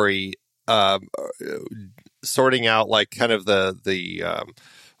story, sorting out like kind of the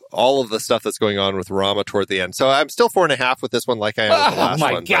all of the stuff that's going on with Rama toward the end. So I'm still 4.5 with this one, like I am with the last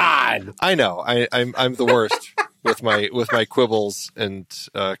one. Oh my God! I know I'm the worst with my quibbles and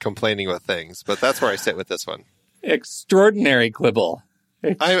complaining with things, but that's where I sit with this one. Extraordinary quibble.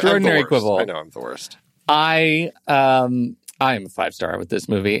 Extraordinary quibble. I know I'm the worst. I am a 5-star with this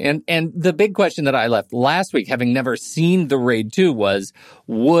movie. And the big question that I left last week, having never seen The Raid 2, was,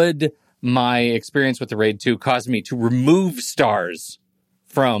 would my experience with The Raid 2 cause me to remove stars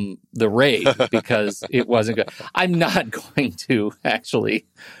from The Raid because it wasn't good? I'm not going to actually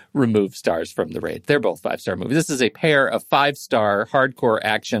remove stars from The Raid. They're both 5-star movies. This is a pair of 5-star hardcore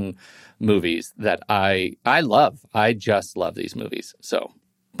action movies that I love. I just love these movies. So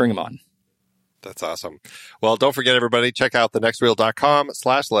bring them on. That's awesome. Well, don't forget, everybody, check out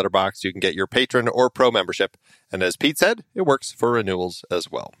thenextreel.com/letterboxd. You can get your patron or pro membership. And as Pete said, it works for renewals as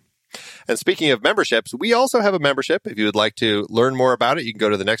well. And speaking of memberships, we also have a membership. If you would like to learn more about it, you can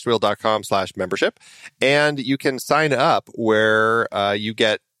go to thenextreel.com/membership, and you can sign up where you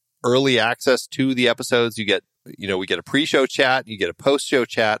get early access to the episodes. We get a pre-show chat, you get a post-show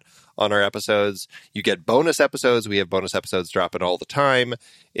chat on our episodes. You get bonus episodes. We have bonus episodes dropping all the time.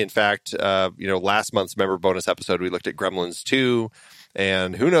 In fact, last month's member bonus episode, we looked at Gremlins 2,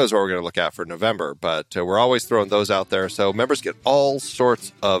 and who knows what we're going to look at for November, but we're always throwing those out there. So members get all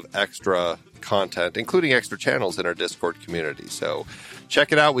sorts of extra content, including extra channels in our Discord community. So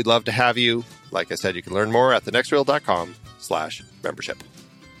check it out. We'd love to have you. Like I said, you can learn more at thenextreel.com/membership.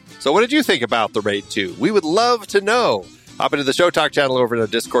 So what did you think about The Raid 2? We would love to know. Hop into the Show Talk channel over in our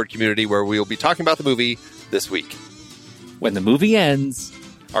Discord community where we will be talking about the movie this week. When the movie ends,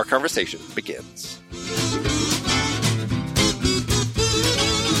 our conversation begins.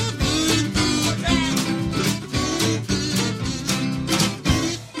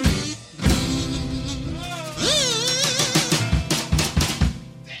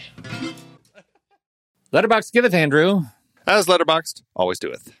 Letterboxd giveth, Andrew. As Letterboxd always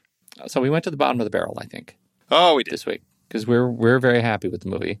doeth. So we went to the bottom of the barrel, I think. Oh, we did. This week. Because we're very happy with the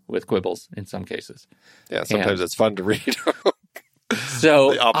movie, with quibbles in some cases. Yeah, sometimes it's fun to read.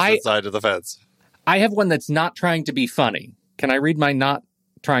 So the opposite side of the fence. I have one that's not trying to be funny. Can I read my not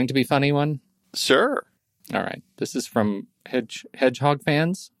trying to be funny one? Sure. All right. This is from Hedgehog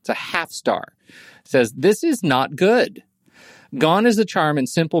Fans. It's a 0.5 star. It says, "This is not good. Gone is the charm and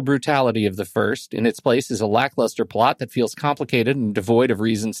simple brutality of the first. In its place is a lackluster plot that feels complicated and devoid of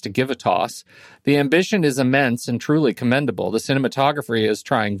reasons to give a toss. The ambition is immense and truly commendable. The cinematography is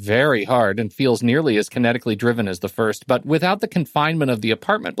trying very hard and feels nearly as kinetically driven as the first, but without the confinement of the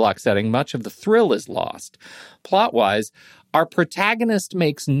apartment block setting, much of the thrill is lost. Plot-wise, Our protagonist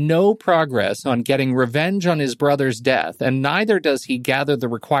makes no progress on getting revenge on his brother's death, and neither does he gather the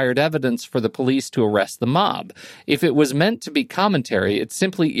required evidence for the police to arrest the mob. If it was meant to be commentary, it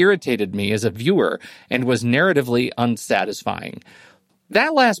simply irritated me as a viewer and was narratively unsatisfying.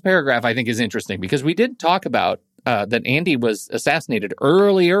 That last paragraph, I think, is interesting because we did talk about that Andy was assassinated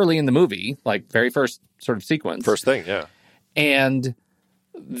early in the movie, like very first sort of sequence. First thing, yeah. And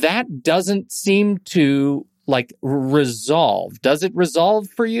that doesn't seem to resolve. Does it resolve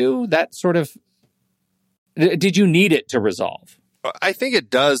for you? That sort of, did you need it to resolve? I think it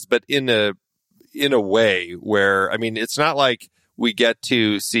does, but in a way where, I mean, it's not like we get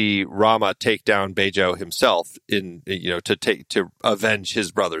to see Rama take down Bejo himself to avenge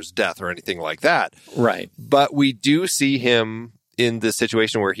his brother's death or anything like that. Right. But we do see him in this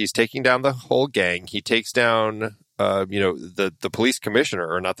situation where he's taking down the whole gang. He takes down the police commissioner,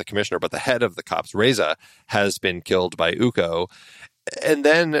 or not the commissioner, but the head of the cops, Reza, has been killed by Uko. And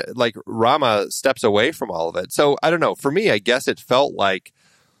then, Rama steps away from all of it. So, I don't know. For me, I guess it felt like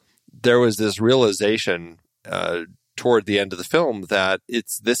there was this realization toward the end of the film that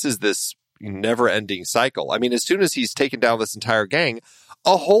this is this never-ending cycle. I mean, as soon as he's taken down this entire gang,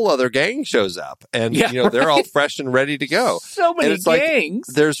 a whole other gang shows up, and they're all fresh and ready to go. So many gangs.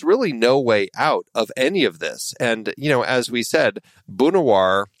 There's really no way out of any of this. And as we said,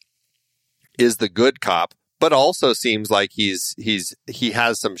 Bunawar is the good cop, but also seems like he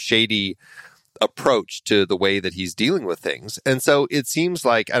has some shady approach to the way that he's dealing with things. And so it seems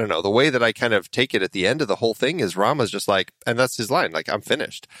like, I don't know, the way that I kind of take it at the end of the whole thing is Rama's just like, and that's his line, I'm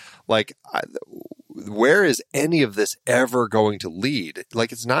finished. Where is any of this ever going to lead?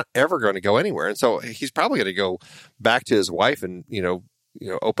 It's not ever going to go anywhere. And so he's probably going to go back to his wife and,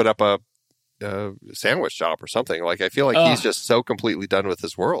 open up a sandwich shop or something. I feel like he's just so completely done with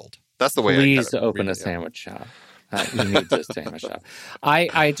this world. That's the way Please open a sandwich shop. You need this sandwich shop.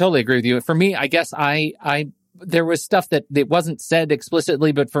 I totally agree with you. For me, I guess there was stuff that it wasn't said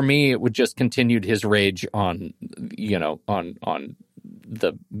explicitly, but for me, it would just continued his rage on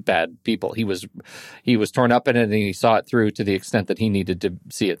the bad people. He was torn up in it, and he saw it through to the extent that he needed to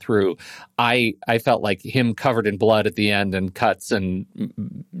see it through. I felt like him covered in blood at the end and cuts and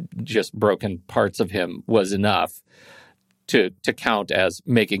just broken parts of him was enough to count as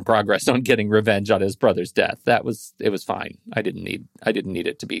making progress on getting revenge on his brother's death. It was fine. I didn't need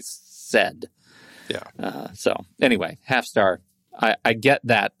it to be said. Yeah. So anyway, half star. I get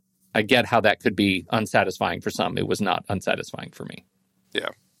that. I get how that could be unsatisfying for some. It was not unsatisfying for me.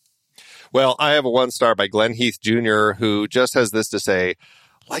 Yeah. Well, I have a 1 star by Glenn Heath Jr., who just has this to say: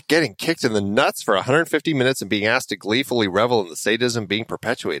 like getting kicked in the nuts for 150 minutes and being asked to gleefully revel in the sadism being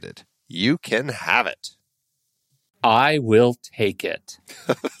perpetuated. You can have it. I will take it.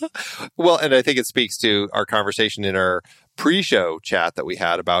 Well, and I think it speaks to our conversation in our pre-show chat that we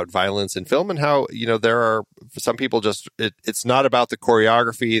had about violence in film and how, there are some people just, it's not about the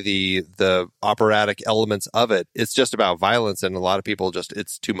choreography, the operatic elements of it. It's just about violence. And a lot of people just,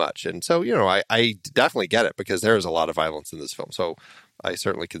 it's too much. And so, I definitely get it because there is a lot of violence in this film. So I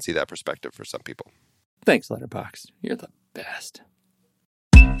certainly can see that perspective for some people. Thanks, Letterboxd. You're the best.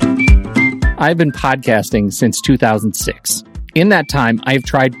 I've been podcasting since 2006. In that time, I've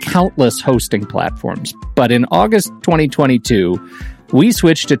tried countless hosting platforms, but in August 2022, we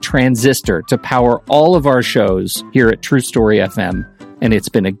switched to Transistor to power all of our shows here at True Story FM, and it's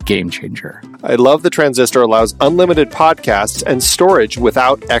been a game changer. I love the Transistor allows unlimited podcasts and storage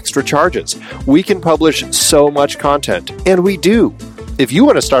without extra charges. We can publish so much content, and we do. If you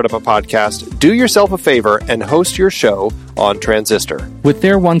want to start up a podcast, do yourself a favor and host your show on Transistor. With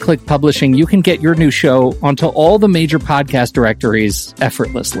their one-click publishing, you can get your new show onto all the major podcast directories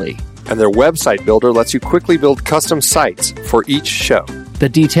effortlessly. And their website builder lets you quickly build custom sites for each show. The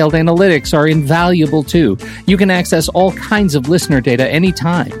detailed analytics are invaluable too. You can access all kinds of listener data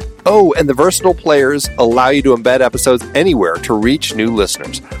anytime. Oh, and the versatile players allow you to embed episodes anywhere to reach new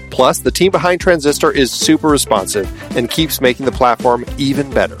listeners. Plus, the team behind Transistor is super responsive and keeps making the platform even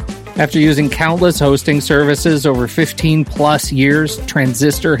better. After using countless hosting services over 15 plus years,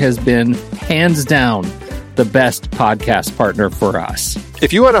 Transistor has been, hands down, the best podcast partner for us.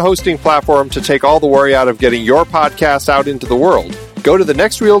 If you want a hosting platform to take all the worry out of getting your podcast out into the world, go to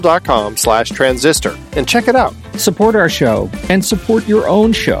thenextreel.com/transistor and check it out. Support our show and support your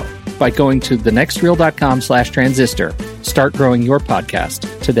own show by going to thenextreel.com/transistor. Start growing your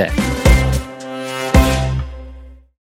podcast today.